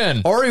let you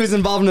in. Or he was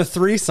involved in a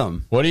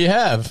threesome. What do you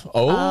have?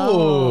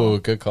 Oh,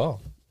 good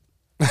call.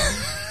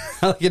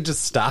 Like it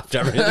just stopped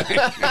everything.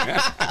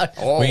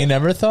 We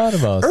never thought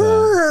about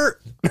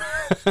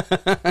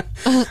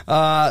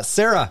that.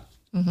 Sarah.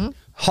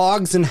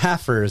 Hogs and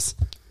heifers.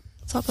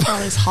 What's up with all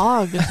these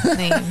hog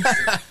names?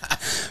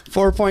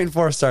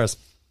 4.4 stars.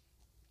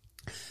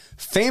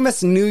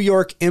 Famous New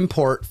York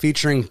import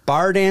featuring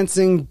bar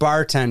dancing,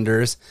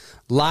 bartenders,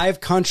 live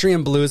country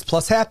and blues,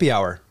 plus happy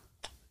hour.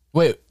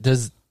 Wait,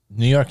 does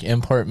New York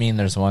import mean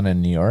there's one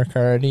in New York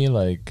already?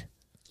 Like,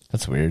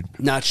 that's weird.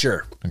 Not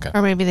sure. Okay.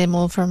 Or maybe they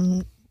moved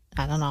from,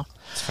 I don't know.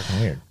 It's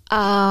fucking weird.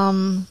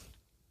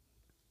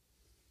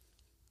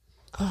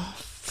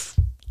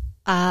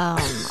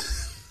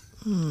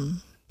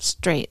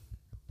 Straight.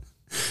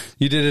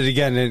 You did it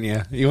again, didn't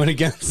you? You went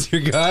against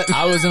your gut.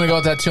 I was going to go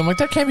with that too. I'm like,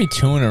 that can't be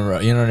 2 in a row.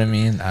 You know what I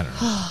mean? I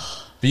don't know.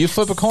 But you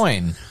flip a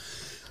coin.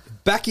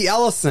 Becky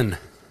Ellison,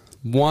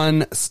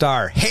 1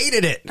 star.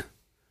 Hated it.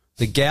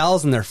 The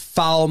gals and their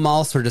foul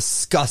mouths were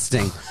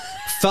disgusting.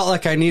 Felt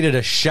like I needed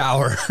a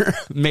shower.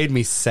 Made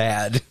me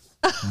sad.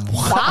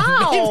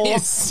 Wow.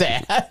 He's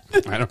sad.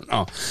 I don't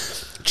know.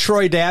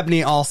 Troy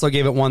Dabney also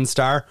gave it 1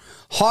 star.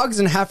 Hogs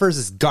and heifers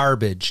is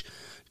garbage.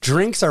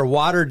 Drinks are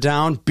watered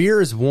down, beer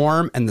is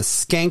warm, and the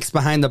skanks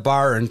behind the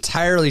bar are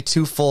entirely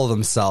too full of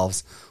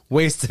themselves.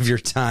 Waste of your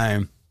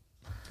time.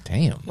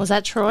 Damn. Was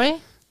that Troy?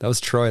 That was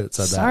Troy that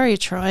said that. Sorry,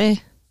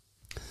 Troy.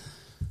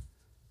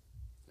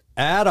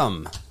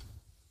 Adam,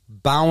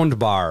 Bound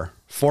Bar,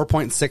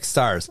 4.6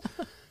 stars.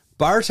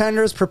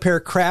 Bartenders prepare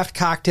craft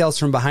cocktails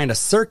from behind a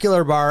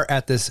circular bar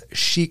at this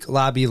chic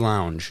lobby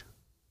lounge.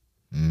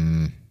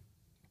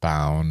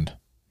 Bound.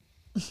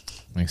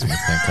 Makes me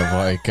think of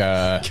like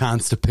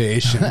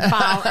Constipation.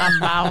 I'm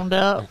bound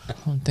up.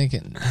 I was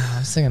thinking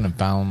of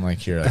bound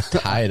like you're like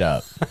tied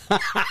up.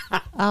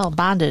 Oh,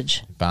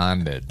 bondage.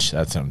 Bondage.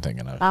 That's what I'm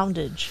thinking of.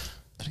 Boundage.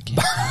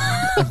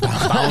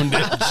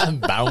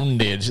 Boundage.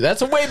 Boundage.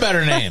 That's a way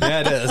better name.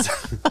 That is.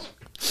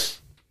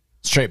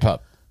 Straight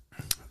pup.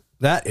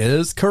 That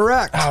is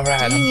correct. All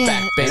right, I'm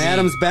back, And baby.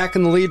 Adam's back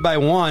in the lead by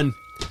 1.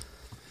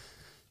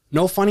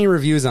 No funny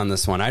reviews on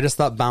this one. I just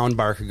thought Bound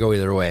Bar could go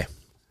either way.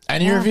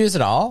 Any reviews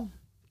at all?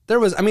 There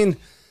was,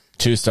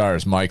 2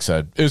 stars. Mike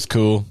said it was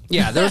cool.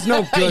 yeah, there was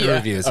no good Yeah,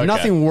 reviews. okay.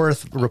 Nothing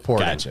worth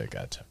reporting.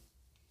 Gotcha.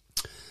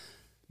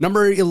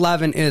 Number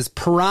 11 is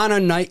Piranha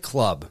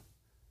Nightclub,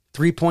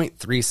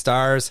 3.3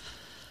 stars.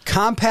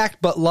 Compact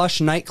but lush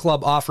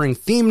nightclub offering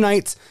theme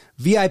nights,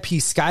 VIP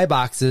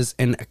skyboxes,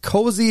 and a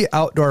cozy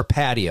outdoor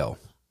patio.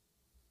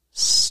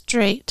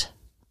 Straight.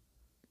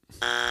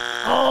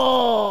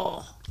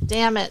 Oh,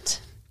 damn it.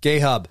 Gay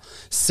Hub.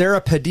 Sarah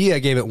Padilla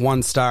gave it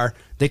 1 star.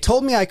 They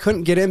told me I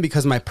couldn't get in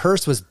because my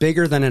purse was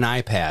bigger than an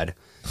iPad.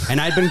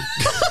 And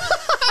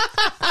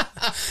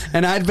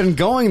I'd been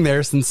going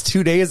there since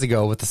 2 days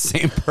ago with the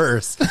same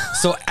purse.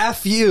 So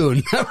F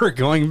you, never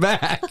going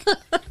back.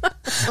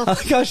 I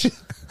like how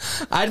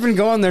I'd been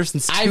going there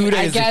since 2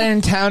 days I got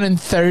in town on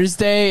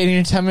Thursday, and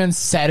you're telling me on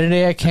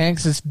Saturday I can't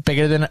because it's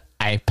bigger than an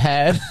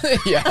iPad.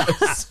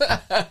 Yes.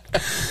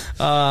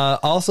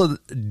 Also,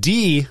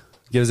 D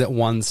gives it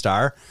 1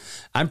 star.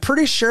 I'm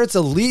pretty sure it's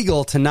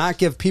illegal to not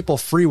give people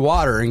free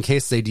water in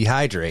case they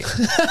dehydrate.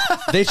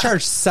 They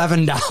charge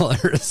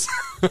 $7.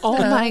 Oh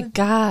my I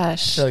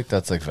gosh. feel like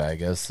that's like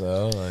Vegas,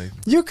 though. Like,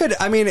 You could,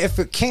 if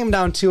it came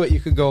down to it, you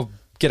could go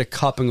get a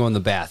cup and go in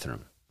the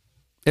bathroom.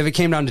 If it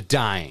came down to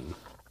dying.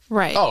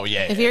 Right. Oh,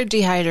 yeah, If yeah. you're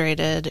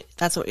dehydrated,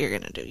 that's what you're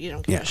going to do. You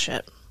don't give Yeah. a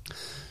shit.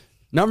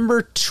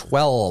 Number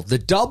 12, the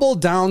Double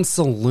Down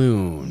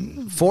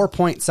Saloon,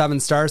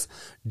 4.7 stars.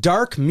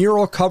 Dark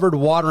mural-covered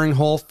watering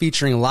hole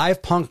featuring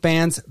live punk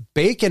bands,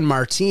 bacon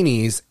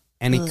martinis,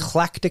 and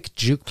eclectic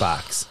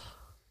jukebox.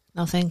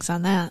 No thanks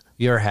on that.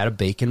 You ever had a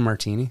bacon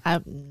martini?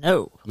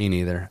 No. Me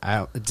neither.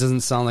 It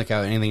doesn't sound like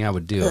anything I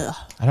would do. Ugh.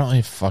 I don't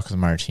really fuck with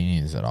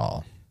martinis at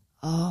all.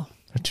 Oh,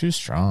 They're too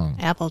strong.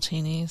 apple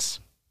teenies.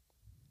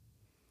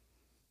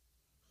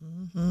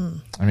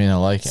 I mean, I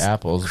like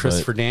apples,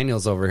 Christopher but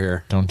Daniels over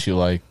here. don't you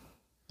like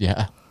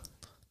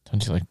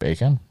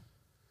bacon?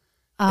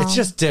 It's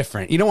just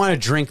different. You don't want to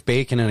drink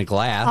bacon in a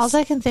glass. All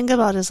I can think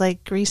about is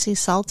like greasy,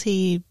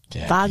 salty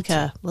Yeah,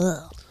 vodka.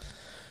 Ugh.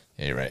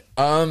 Yeah, you're right.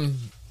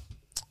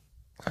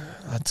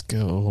 Let's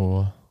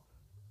go.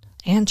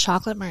 And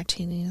chocolate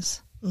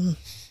martinis.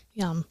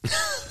 Yum.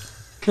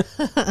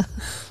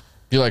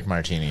 You like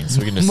martinis, so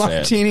we can just say it.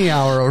 Martini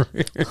hour over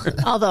here.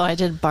 Although I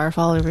did barf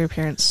all over your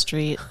parents'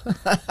 street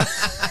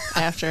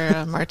after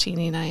a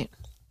martini night.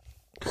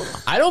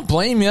 I don't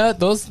blame you.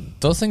 Those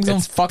things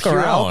don't fuck Pure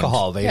around.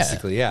 alcohol,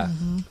 basically. Yeah.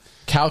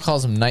 Cal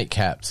calls them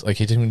nightcaps. Like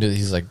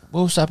he's like,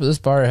 we'll stop at this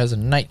bar. It has a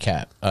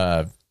nightcap.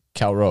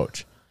 Cal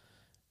Roach,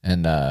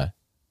 and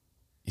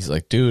he's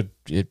like, dude,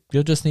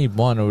 you'll just need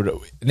one. And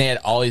they had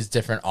all these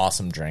different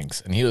awesome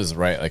drinks, and he was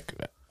right. Like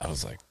I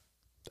was like,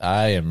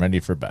 I am ready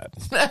for bed.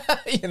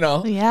 You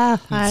know, Yeah,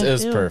 it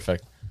was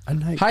perfect.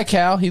 Hi,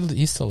 Cal.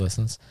 He still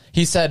listens.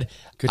 He said,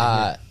 Good to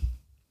hear.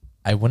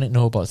 I wouldn't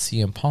know about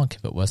CM Punk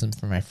if it wasn't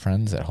for my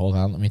friends at Hold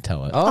On, Let Me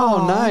Tell It. Oh,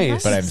 Aw,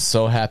 nice. But I'm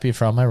so happy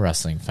for all my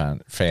wrestling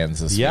fans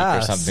this week or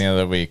Yes. something the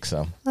other week.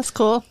 So That's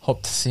cool.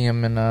 hope to see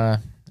him in at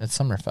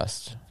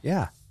Summerfest.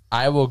 Yeah.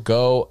 I will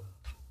go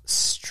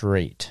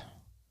straight.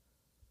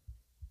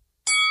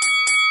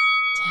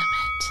 Damn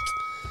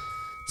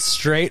it.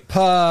 Straight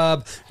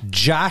pub.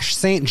 Josh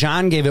St.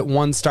 John gave it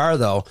 1 star,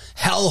 though.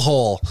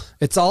 Hellhole.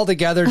 It's all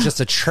together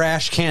just a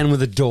trash can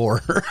with a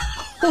door.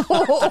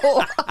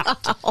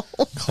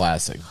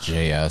 Classic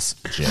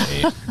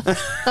JSJ.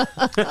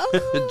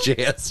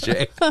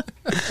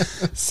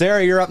 JSJ.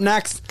 Sarah, you're up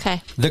next.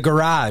 Okay. The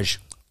Garage.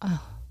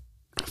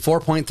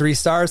 4.3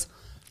 stars.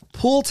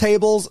 Pool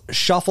tables,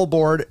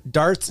 shuffleboard,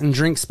 darts, and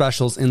drink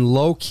specials in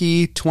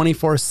low-key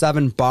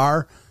 24/7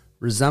 bar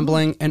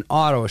resembling an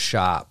auto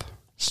shop.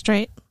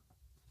 Straight.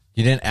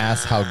 You didn't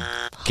ask how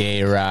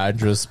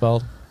garage was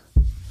spelled?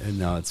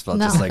 No, it's spelled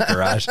No. just like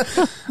garage.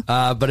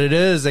 But it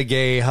is a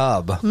gay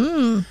hub.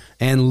 And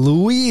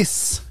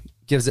Luis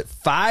gives it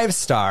 5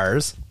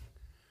 stars.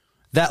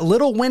 That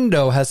little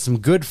window has some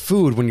good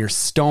food when you're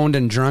stoned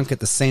and drunk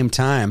at the same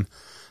time.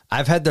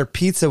 I've had their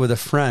pizza with a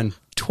friend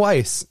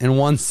twice in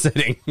one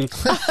sitting. You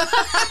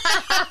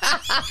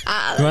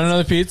want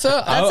another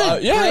pizza?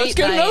 That's a yeah, let's great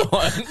get night. another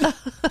one.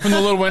 From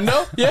the little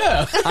window?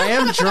 Yeah. I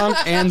am drunk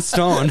and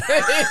stoned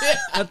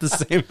at the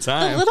same The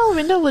time. Little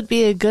Window would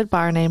be a good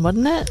bar name,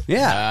 wouldn't it?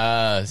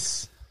 Yeah.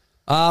 Yes.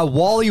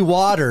 Wally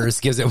Waters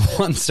gives it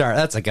 1 star.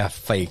 That's like a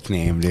fake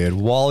name, dude.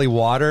 Wally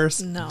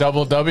Waters. No.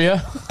 Double W?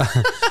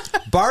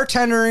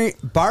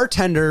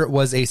 Bartender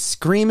was a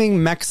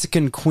screaming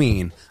Mexican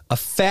queen, a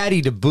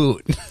fatty to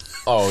boot.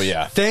 Oh,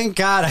 yeah. Thank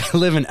God I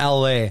live in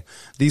LA.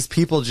 These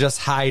people just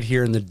hide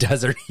here in the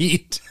desert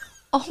heat.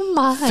 Oh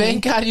my.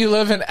 Thank God you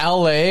live in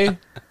L.A.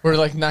 where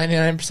like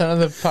 99% of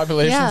the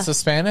population Yeah. is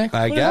Hispanic.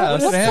 I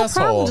guess. What an What's the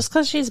problem? asshole. Just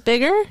because she's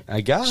bigger?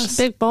 I guess.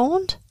 Big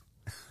boned?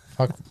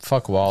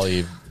 Fuck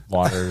Wally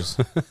Waters.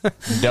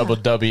 Double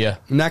W.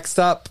 Next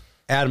up,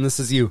 Adam, this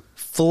is you.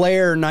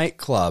 Flair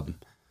Nightclub.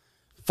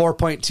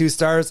 4.2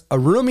 stars. A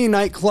roomy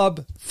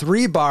nightclub,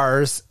 3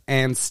 bars,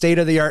 and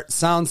state-of-the-art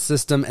sound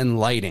system and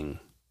lighting.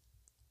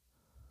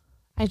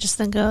 I just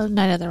think of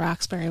Night at the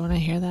Roxbury when I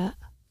hear that.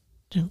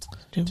 Dun,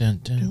 dun,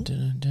 dun,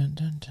 dun,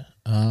 dun,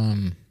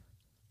 dun.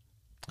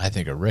 I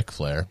think of Ric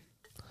Flair.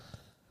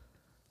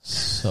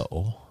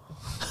 So.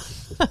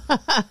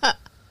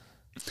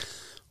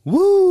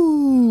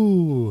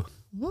 Woo!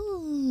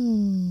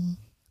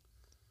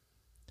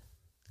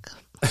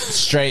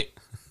 Straight.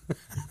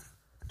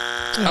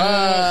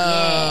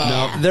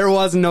 No, there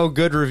was no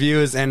good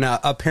reviews, and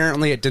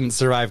apparently it didn't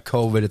survive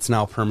COVID. It's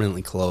now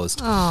permanently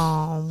closed.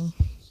 Oh.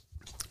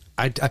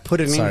 I put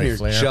it in Sorry, here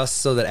Flair. just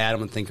so that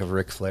Adam would think of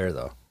Ric Flair,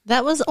 though.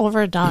 That was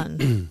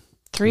overdone.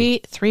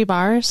 three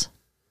bars?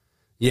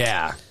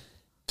 Yeah.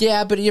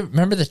 Yeah, but you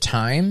remember the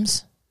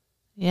times?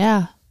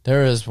 Yeah.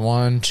 There is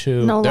 1,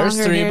 2. No There's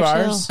longer 3 here,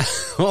 bars.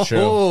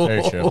 True.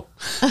 Very true.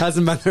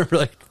 Hasn't been there for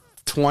like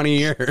 20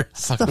 years.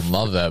 Fucking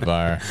love that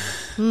bar.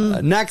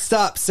 Next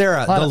up,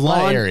 Sarah, A lot the of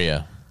lawn.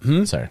 area.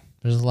 Sorry.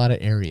 There's a lot of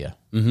area.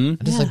 I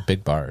just like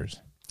big bars.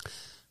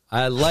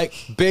 I like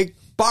big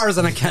bars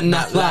and I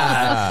cannot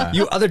lie.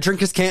 You other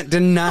drinkers can't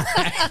deny.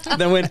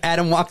 Then when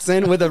Adam walks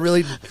in with a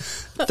really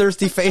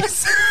thirsty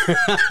face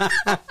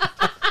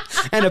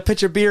and a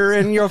pitcher of beer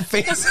in your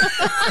face.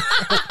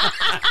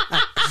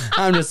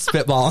 I'm just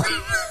spitballing.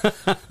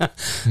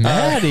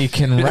 Maddie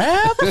can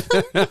rap?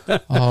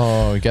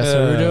 Oh, guess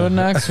what we're doing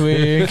next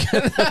week?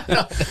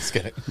 No, just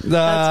kidding.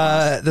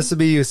 This would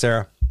be you,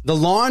 Sarah. The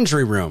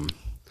Laundry Room.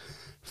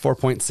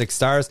 4.6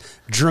 stars.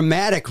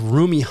 Dramatic,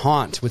 roomy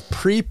haunt with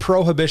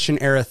pre-prohibition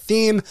era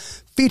theme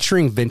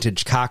featuring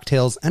vintage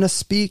cocktails and a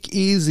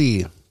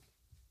speakeasy.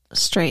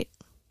 Straight.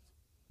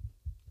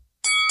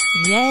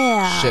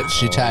 Yeah. Shit,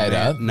 she tied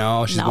up.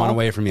 No, she's No. one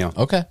away from you.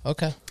 Okay,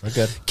 we're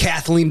good.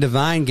 Kathleen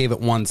Devine gave it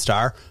 1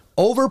 star.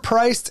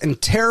 Overpriced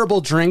and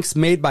terrible drinks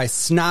made by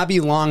snobby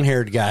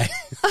long-haired guy.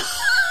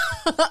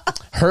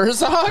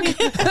 Herzog?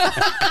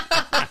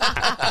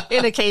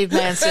 In a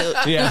caveman suit.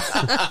 Yeah.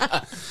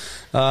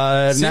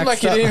 Seemed Next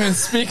like you up- didn't even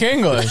speak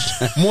English.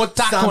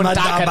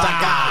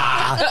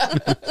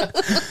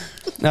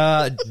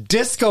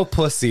 Disco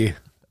Pussy.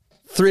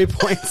 3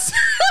 points.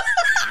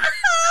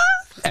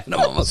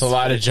 There's a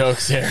lot of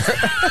jokes here.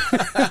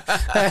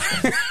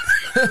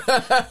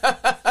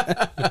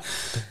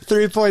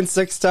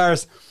 3.6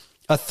 stars.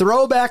 A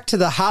throwback to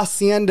the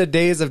hacienda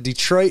days of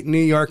Detroit, New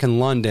York, and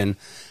London.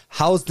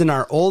 Housed in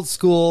our old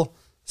school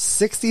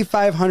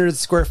 6,500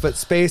 square foot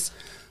space,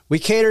 we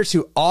cater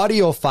to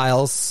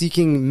audiophiles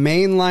seeking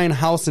mainline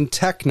house and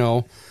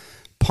techno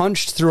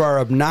punched through our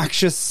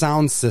obnoxious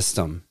sound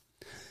system.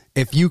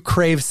 If you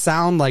crave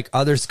sound like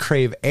others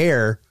crave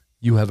air,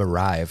 you have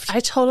arrived. I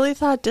totally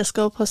thought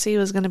Disco Pussy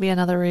was going to be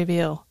another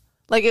review.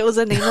 Like it was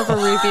the name of a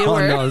reviewer.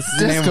 Oh, no, this is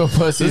the Disco name-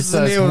 Pussy this is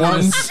the says name of 1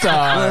 this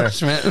star.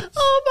 establishment.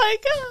 Oh my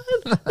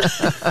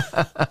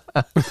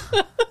God.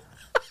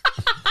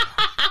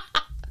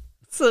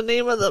 It's the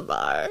name of the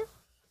bar.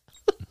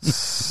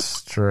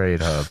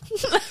 Straight up.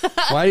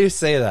 Why do you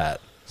say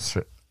that?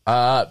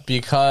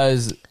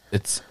 Because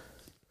it's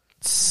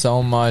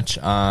so much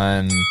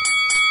on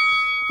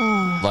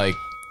like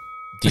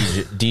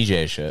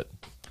DJ shit.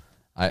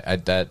 I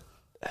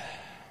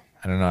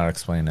don't know how to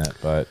explain it,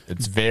 but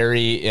it's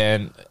very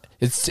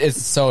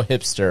it's so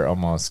hipster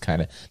almost,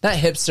 kind of not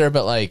hipster,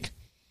 but like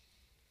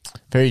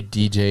very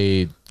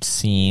DJ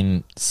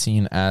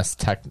scene-esque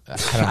tech.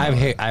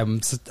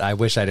 I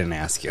wish I didn't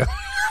ask you.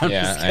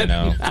 Yeah, I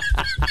know.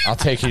 I'll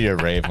take you to a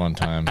rave one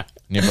time. And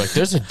you'll be like,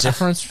 there's a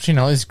difference between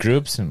all these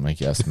groups? And I'm like,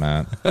 yes,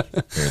 Matt.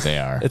 Here they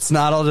are. It's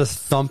not all just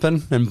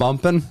thumping and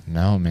bumping.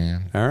 No,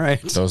 man. All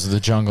right. Those are the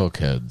Jungle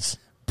Kids.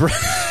 I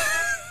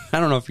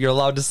don't know if you're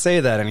allowed to say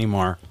that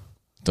anymore.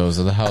 Those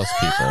are the house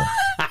people.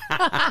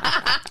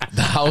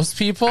 The house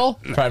people?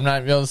 Probably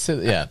not able to say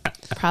that. Yeah.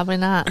 Probably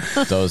not.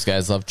 Those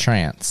guys love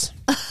trance.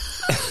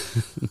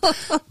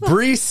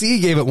 Bree C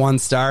gave it 1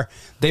 star.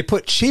 They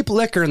put cheap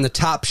liquor in the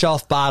top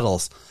shelf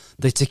bottles.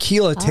 The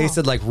tequila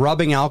tasted like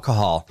rubbing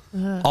alcohol.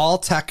 All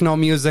techno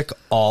music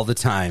all the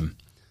time.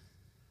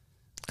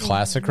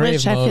 Classic rave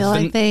Which I move. feel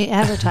like they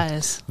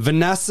advertise.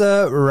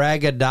 Vanessa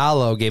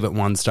Ragadalo gave it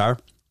 1 star.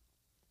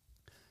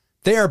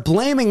 They are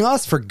blaming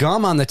us for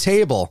gum on the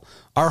table.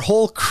 Our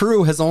whole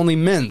crew has only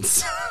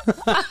mints.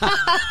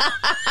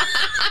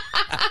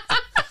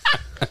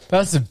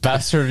 That's the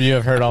best review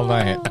I've heard all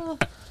night.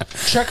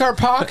 Check our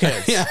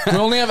pockets. We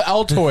only have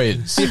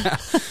Altoids.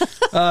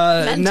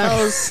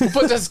 Mentos. Who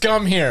put this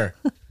gum here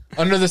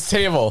under this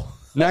table?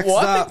 Next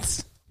What? up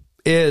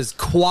is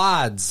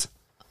Quads.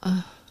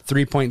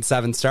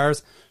 3.7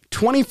 stars.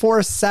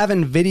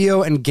 24/7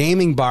 video and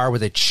gaming bar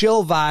with a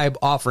chill vibe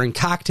offering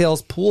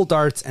cocktails, pool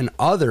darts, and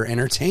other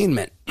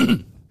entertainment.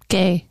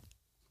 Gay.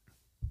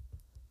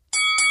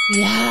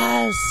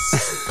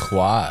 Yes.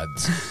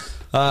 Quads.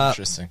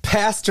 Interesting.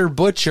 Pastor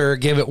Butcher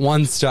gave it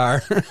 1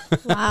 star.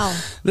 Wow.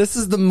 This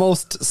is the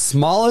most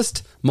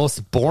smallest,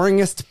 most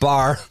boringest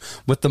bar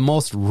with the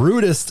most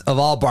rudest of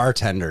all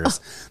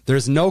bartenders.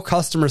 There's no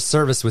customer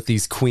service with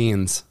these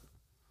queens.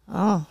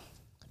 Oh.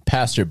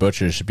 Pastor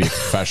Butcher should be a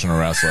professional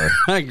wrestler.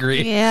 I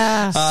agree.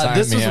 Yeah. Sign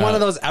This me is one up. of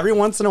those, every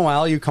once in a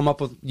while you come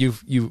up with, you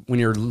when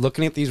you're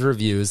looking at these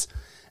reviews,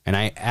 and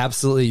I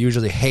absolutely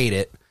usually hate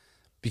it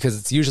because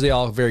it's usually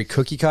all very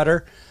cookie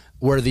cutter,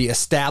 where the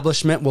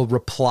establishment will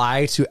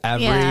reply to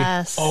every,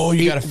 Yes. Oh,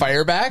 you got a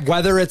fire back?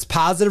 whether it's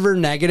positive or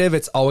negative,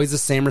 it's always the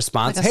same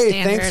response. Like a Hey,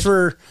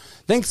 standard.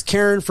 thanks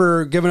Karen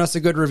for giving us a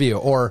good review.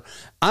 Or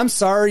I'm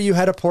sorry you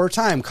had a poor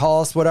time.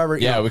 Call us whatever.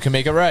 you Yeah, know. we can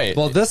make it right.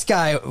 Well, this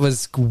guy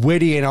was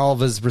witty in all of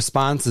his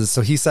responses.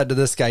 So he said to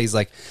this guy, he's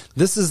like,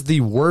 this is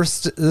the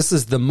worst. This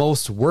is the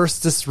most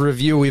worstest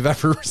review we've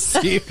ever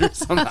received or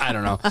something. I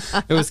don't know.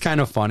 It was kind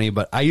of funny,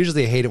 but I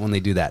usually hate it when they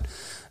do that.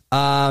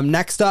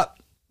 Next up,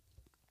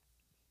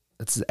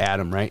 this is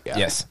Adam, right? Yeah.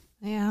 yes.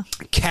 Yeah.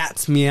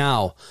 Cat's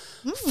Meow,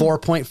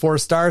 4.4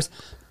 stars.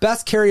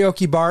 Best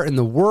karaoke bar in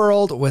the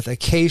world with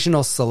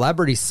occasional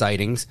celebrity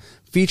sightings,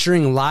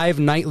 featuring live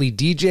nightly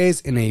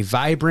DJs in a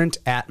vibrant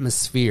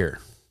atmosphere.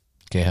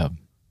 Gahub.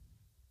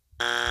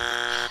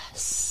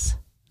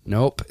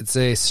 Nope, it's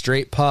a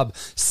straight pub.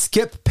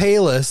 Skip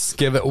Payless,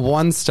 give it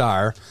 1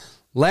 star.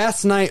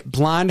 Last night,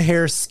 blonde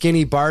hair,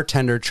 skinny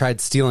bartender tried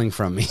stealing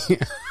from me.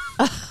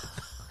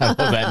 I love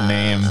that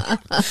name.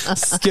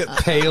 Skip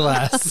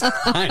Payless.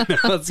 I know,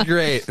 that's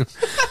great.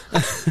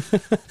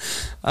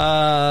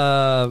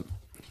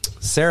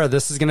 Sarah,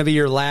 this is going to be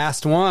your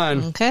last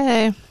one.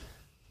 Okay.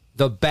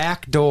 The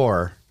Back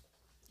Door,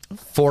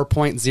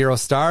 4.0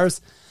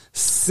 stars.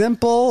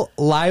 Simple,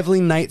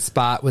 lively night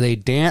spot with a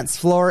dance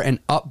floor and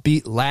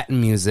upbeat Latin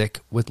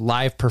music with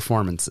live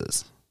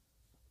performances.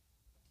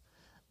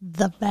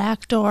 The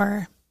Back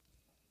Door.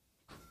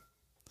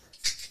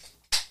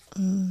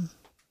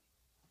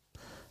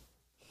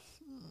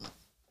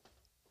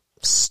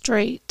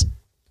 Straight.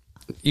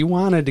 You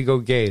wanted to go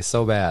gay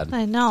so bad.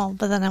 I know,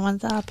 but then I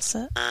went the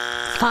opposite.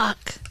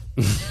 Fuck.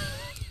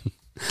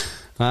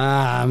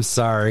 I'm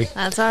sorry.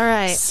 That's all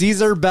right.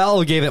 Caesar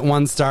Bell gave it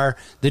 1 star.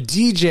 The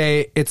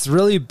DJ, is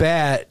really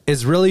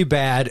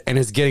bad, and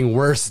is getting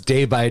worse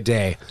day by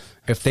day.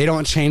 If they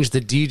don't change the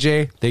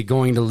DJ, they're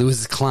going to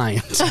lose a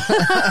client.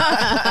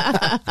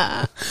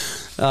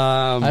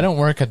 I don't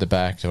work at the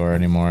back door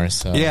anymore,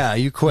 so Yeah,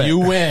 you quit. you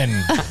win.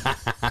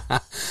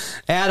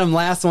 Adam,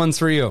 last one's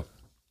for you.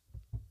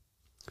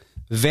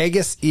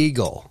 Vegas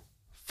Eagle,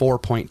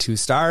 4.2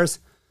 stars.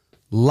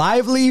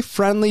 Lively,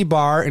 friendly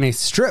bar in a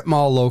strip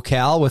mall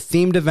locale with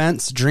themed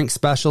events, drink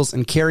specials,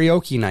 and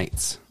karaoke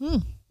nights.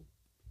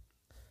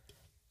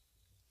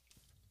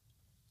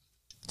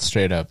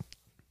 Straight up.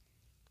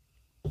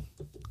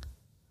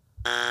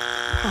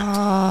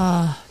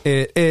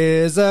 It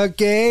is a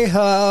gay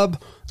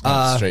hub.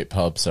 Not straight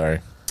pub, sorry.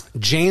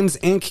 James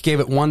Inc. gave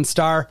it 1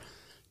 star.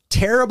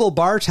 Terrible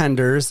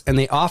bartenders, and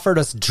they offered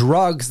us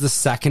drugs the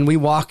second we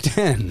walked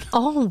in.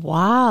 Oh,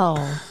 wow.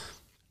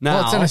 Now,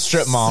 Well, it's in a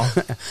strip mall.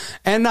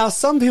 And now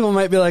some people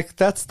might be like,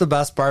 that's the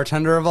best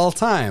bartender of all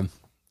time.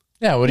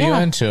 Yeah, what are you Yeah.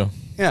 into?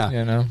 Yeah.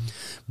 You know?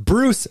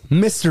 Bruce,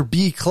 Mr.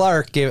 B.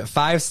 Clark, gave it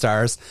 5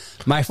 stars.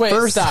 My Wait,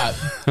 first stop.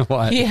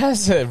 What? He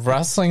has a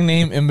wrestling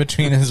name in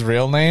between his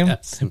real name.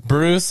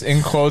 Bruce,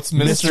 in quotes,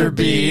 Mr.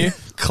 B.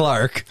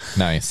 Clark.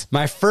 Nice.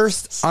 My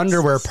first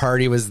underwear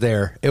party was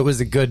there. It was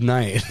a good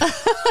night.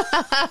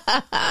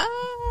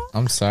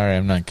 I'm sorry,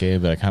 I'm not gay,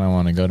 but I kind of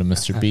want to go to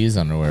Mr. B's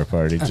underwear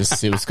party just to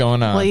see what's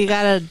going on. Well, you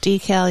got to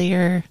decal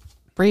your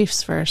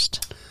briefs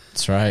first.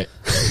 That's right.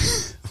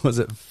 Was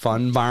it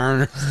Fun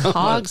Barn?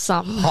 Hog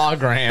something.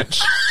 Hog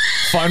Ranch.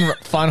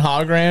 Fun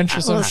Hog Ranch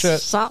or some shit.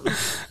 Something.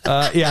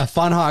 Yeah,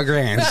 Fun Hog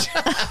Ranch.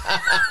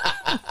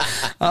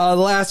 The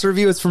last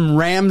review is from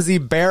Ramsey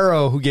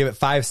Barrow, who gave it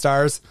 5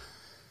 stars.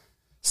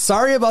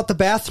 Sorry about the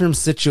bathroom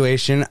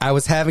situation. I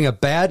was having a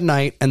bad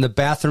night and the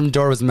bathroom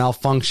door was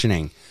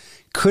malfunctioning.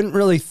 Couldn't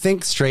really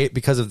think straight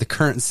because of the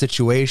current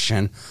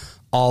situation.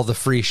 All the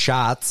free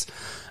shots.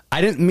 I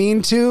didn't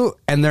mean to,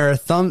 and there are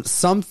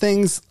some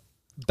things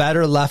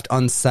better left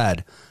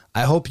unsaid.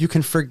 I hope you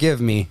can forgive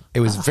me. It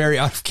was very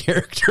out of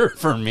character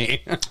for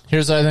me.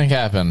 Here's what I think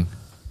happened.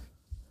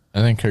 I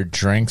think her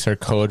drinks are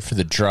code for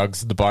the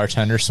drugs the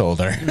bartender sold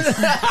her.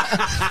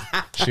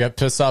 She got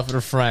pissed off at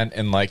her friend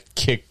and like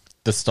kicked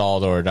the stall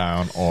door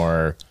down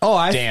or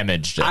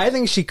damaged it. I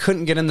think she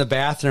couldn't get in the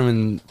bathroom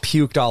and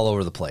puked all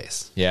over the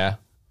place. Yeah.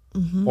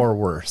 Or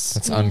worse.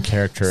 It's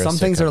uncharacteristic. Some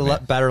things are of me.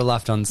 better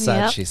left unsaid,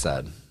 Yep. she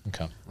said.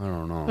 Okay. I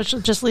don't know. Which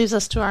just leaves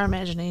us to our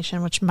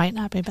imagination, which might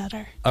not be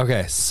better.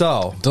 Okay,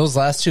 so. Those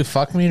last two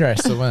fuck me or I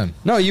still win?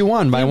 No, you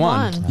won by You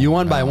one. won. You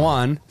won by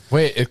one.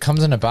 Wait, it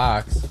comes in a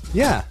box.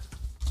 Yeah.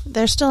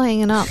 They're still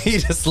hanging up. He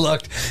just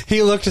looked.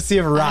 He looked to see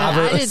if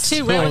Robert I did was too.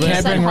 still- Right when you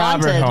Can't said bring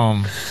Robert haunted.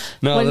 home.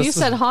 No, When this you is-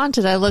 said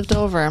haunted, I looked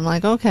over. I'm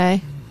like,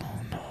 okay.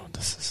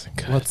 This isn't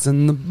good. What's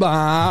in the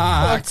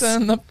box? What's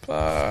in the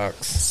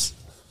box?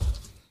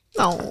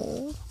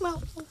 Oh,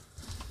 no.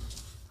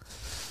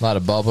 A lot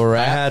of bubble I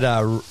wrap. had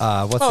what's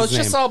Oh, his it's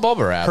name? just all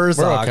bubble wrap.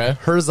 Herzog. We're okay.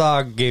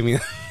 Herzog gave me.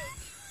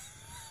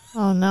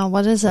 Oh, no.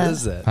 What is it? What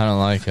is it? I don't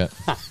like it.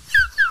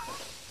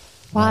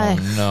 Why?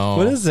 Oh, no.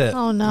 What is it?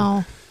 Oh,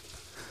 no.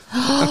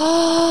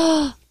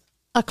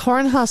 A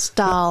corn husk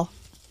doll.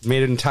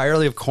 Made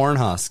entirely of corn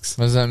husks.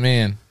 What does that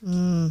mean?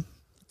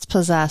 It's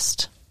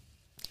possessed.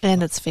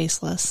 And it's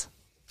faceless.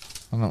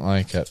 I don't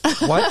like it.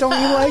 What don't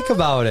you like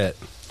about it?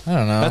 I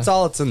don't know. That's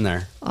all it's in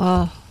there.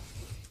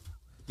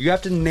 You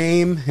have to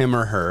name him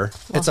or her.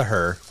 It's a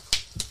her.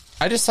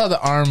 I just saw the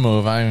arm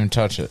move. I didn't even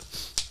touch it.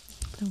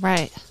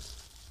 Right.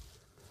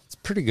 It's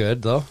pretty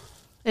good though.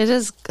 It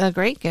is a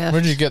great gift.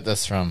 Where'd you get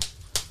this from?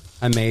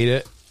 I made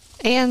it.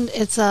 And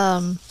it's,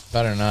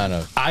 Better not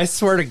have. I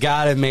swear to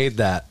God, I made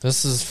that.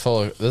 This is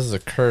full of. This is a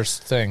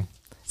cursed thing.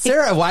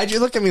 Sarah, why'd you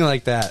look at me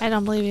like that? I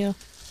don't believe you.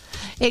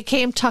 It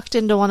came tucked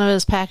into one of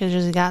his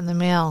packages he got in the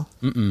mail.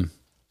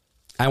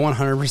 I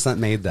 100%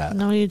 made that.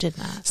 No, you did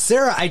not.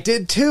 Sarah, I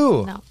did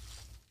too. No.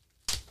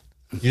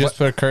 You just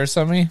put a curse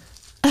on me?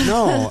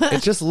 No,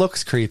 it just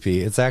looks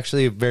creepy. It's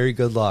actually very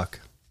good luck.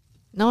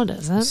 No, it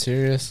doesn't.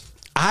 Serious?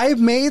 I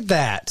made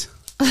that.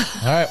 All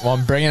right. Well,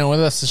 I'm bringing it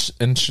with us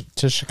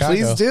to Chicago.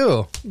 Please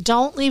do.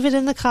 Don't leave it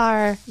in the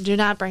car. Do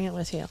not bring it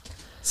with you.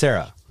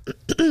 Sarah,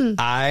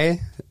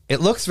 it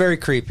looks very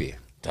creepy.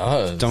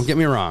 Does. Don't get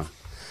me wrong.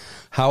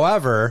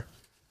 However,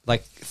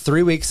 like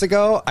 3 weeks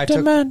ago, I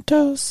took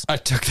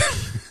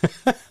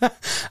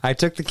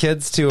the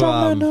kids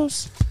to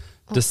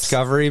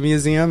Discovery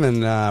Museum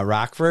in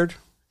Rockford,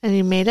 And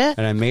you made it?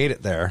 and I made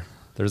it there.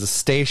 There's a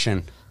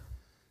station.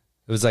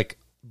 It was like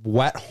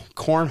wet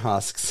corn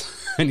husks,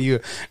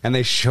 and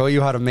they show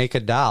you how to make a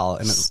doll,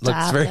 and it looks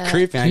Stop very it.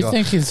 creepy. And I You go,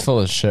 think he's full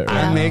of shit right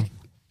I now? make,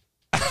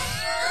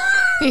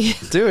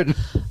 dude.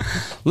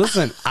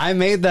 Listen, I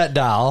made that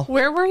doll.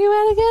 Where were you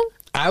at again?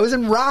 I was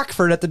in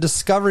Rockford at the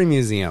Discovery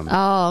Museum,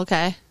 Oh,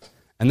 okay.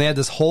 and they had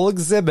this whole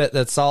exhibit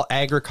that's all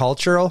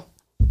agricultural.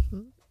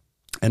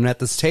 And at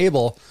this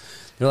table,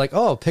 You're like,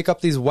 oh, pick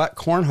up these wet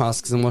corn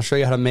husks and we'll show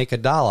you how to make a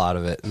doll out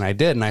of it. And I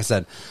did. And I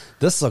said,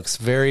 this looks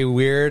very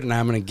weird and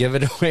I'm going to give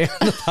it away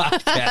on the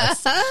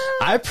podcast.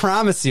 I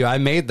promise you, I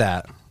made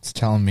that. It's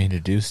telling me to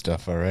do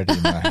stuff already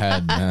in my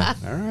head, man.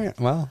 All right.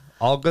 Well,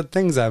 all good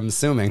things, I'm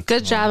assuming.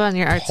 Good job on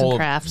your arts and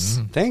crafts.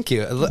 Thank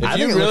you. If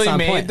you really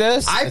made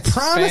this, I it's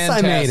promise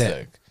I made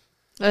fantastic.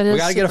 it. We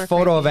got to get a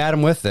photo of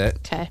Adam with it.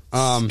 Okay.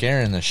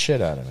 Scaring the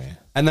shit out of me.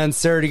 And then,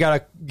 Sarah, you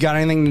got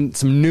anything,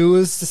 some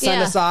news to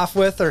send us off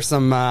with, or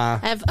some? I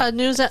have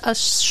a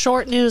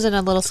short news and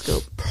a little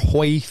scoop.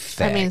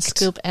 Perfect. I mean,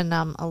 scoop and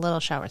a little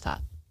shower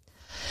thought.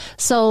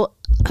 So,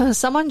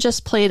 someone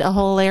just played a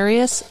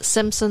hilarious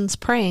Simpsons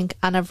prank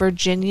on a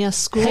Virginia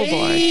school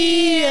board.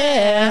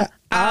 Yeah,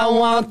 I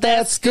want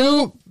that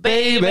scoop,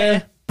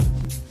 baby.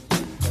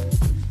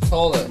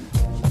 Hold it.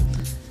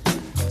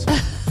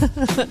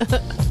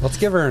 Let's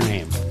give her a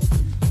name.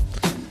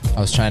 I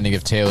was trying to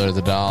give Taylor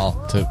the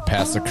doll to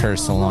pass the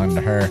curse along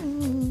to her.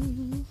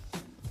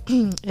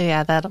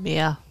 Yeah, that'll be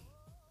a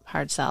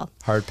hard sell.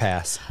 Hard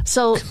pass.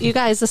 So, you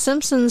guys, The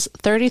Simpsons'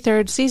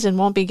 33rd season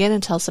won't begin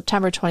until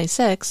September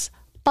 26th,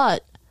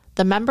 but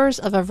the members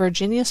of a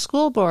Virginia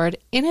school board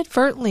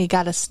inadvertently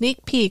got a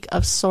sneak peek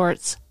of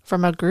sorts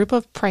from a group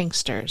of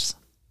pranksters.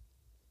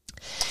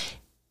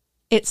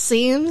 It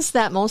seems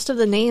that most of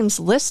the names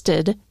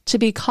listed to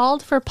be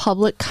called for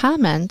public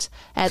comment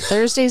at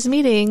Thursday's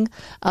meeting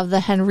of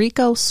the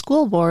Henrico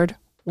School Board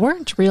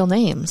weren't real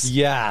names.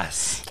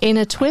 Yes. In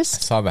a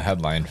twist, Saw the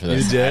headline for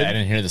this. You did? I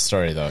didn't hear the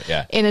story though.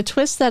 Yeah. in a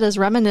twist that is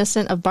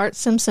reminiscent of Bart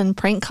Simpson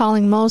prank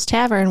calling Moe's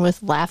Tavern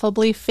with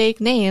laughably fake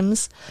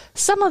names,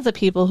 some of the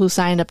people who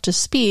signed up to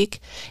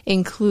speak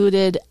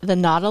included the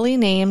naughtily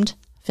named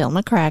Phil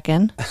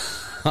McCracken,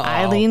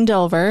 Eileen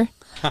Dover,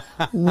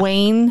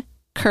 Wayne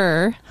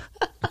Kerr,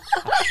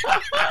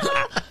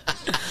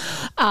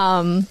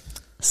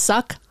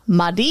 Suck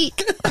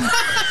Madik,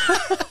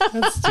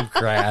 That's too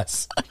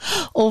crass.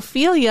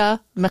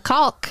 Ophelia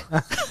McCulk.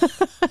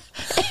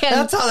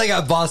 That's how they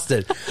got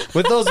busted.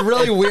 With those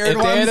really weird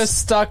If they had ones.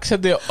 stuck to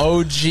the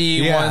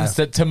OG ones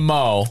that to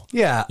Mo.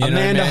 Yeah, You know what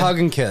I Amanda mean? Hug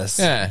and Kiss.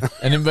 Yeah.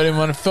 Anybody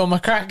want to film a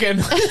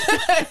Kraken?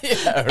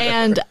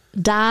 And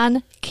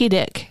Don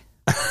Kedick.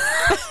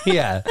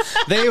 Yeah,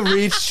 they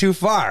reached too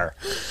far.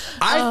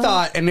 I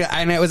thought, and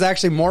it was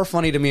actually more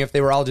funny to me if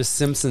they were all just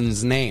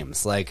Simpsons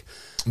names, like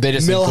They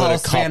just include a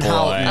Milhouse Van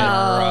couple.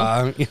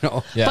 Houten,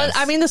 or Yes. But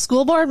I mean, the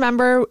school board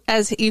member,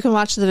 as you can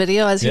watch the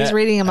video as he's Yeah.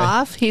 reading him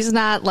off, he's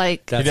not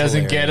like That's he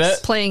doesn't hilarious. get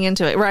it. playing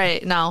into it.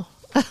 Right. No.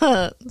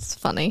 It's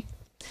funny.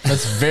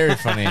 That's very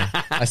funny.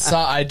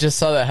 I just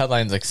saw that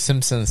headline like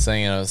Simpsons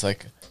thing, and I was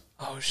like,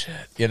 oh shit.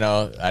 You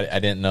know, I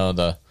didn't know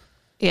the.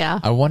 Yeah.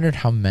 I wondered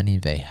how many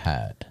they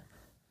had.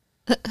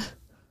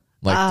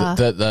 Like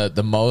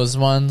the Moe's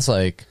ones,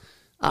 like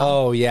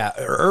Oh yeah,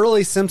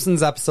 early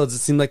Simpsons episodes. It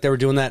seemed like they were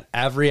doing that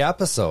every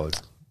episode.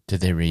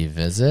 did they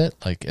revisit?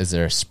 Like, is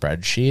there a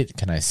spreadsheet?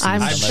 Can I see?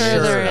 I'm some of sure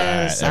these? there All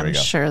right, is. there we I'm go.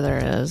 sure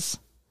there is.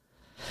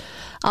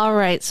 All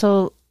right.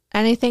 So,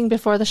 anything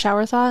before the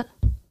shower thought?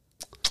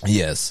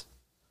 Yes,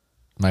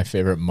 my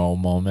favorite Moe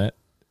moment.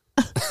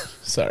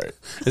 Sorry,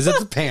 Is it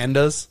the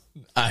pandas?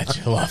 I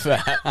do love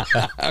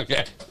that.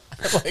 Okay.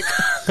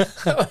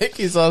 like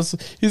he's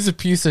a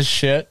piece of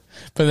shit,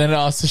 but then it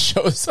also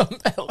shows him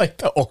at like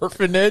the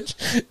orphanage,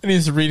 and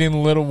he's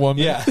reading Little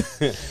Woman. Yeah.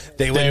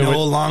 They were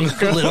no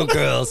longer little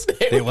girls.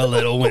 They were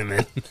little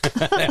women.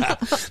 Yeah.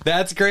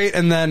 That's great.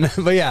 And then,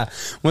 but yeah,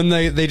 when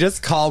they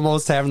just call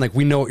Moe's Tavern, like,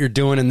 we know what you're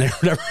doing. And then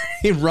whatever,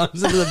 he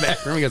runs into the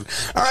back room. He goes,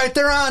 all right,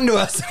 they're on to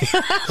us. He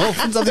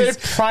opens up They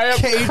these pry up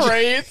cages.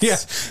 crates.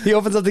 Yeah. He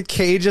opens up the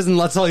cages and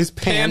lets all these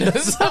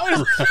pandas Pandas out.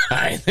 All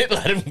right, they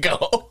let him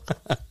go.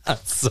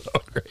 That's so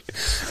great.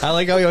 I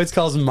like how he always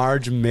calls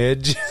Marge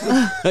Midge,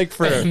 like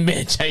for Hey,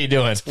 Mitch, how you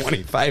doing?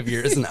 25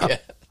 years now.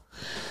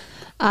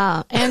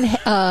 And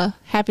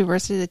happy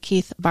birthday to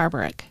Keith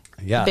Barbarick.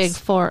 Yes. Big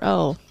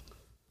 4-0.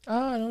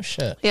 Oh no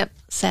shit. Yep.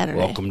 Saturday.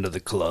 Welcome to the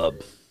club.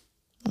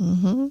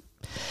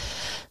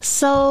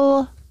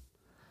 So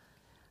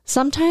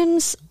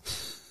sometimes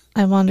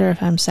I wonder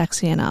if I'm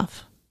sexy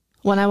enough.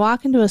 When I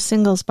walk into a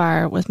singles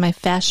bar with my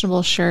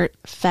fashionable shirt,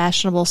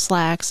 fashionable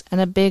slacks, and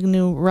a big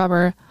new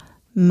rubber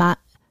I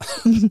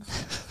think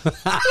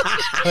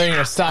you're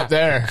gonna stop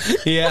there.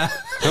 Yeah.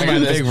 I got,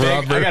 this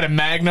big, I got a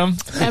Magnum.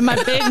 and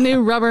my big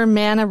new rubber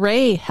Manta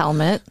Ray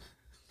helmet,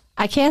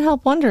 I can't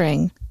help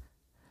wondering,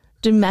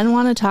 do men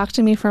want to talk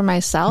to me for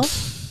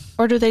myself,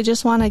 or do they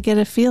just want to get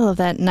a feel of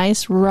that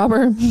nice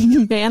rubber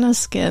Manta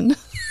skin?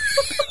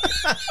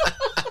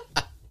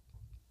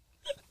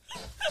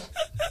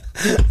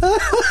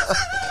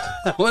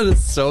 That one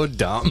is so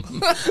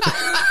dumb.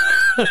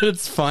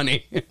 It's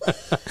funny.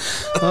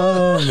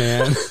 Oh,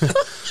 man.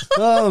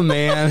 Oh,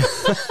 man.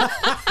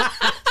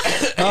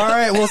 All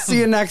right. We'll see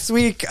you next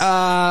week.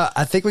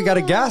 I think we got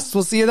a guest.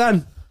 We'll see you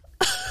then.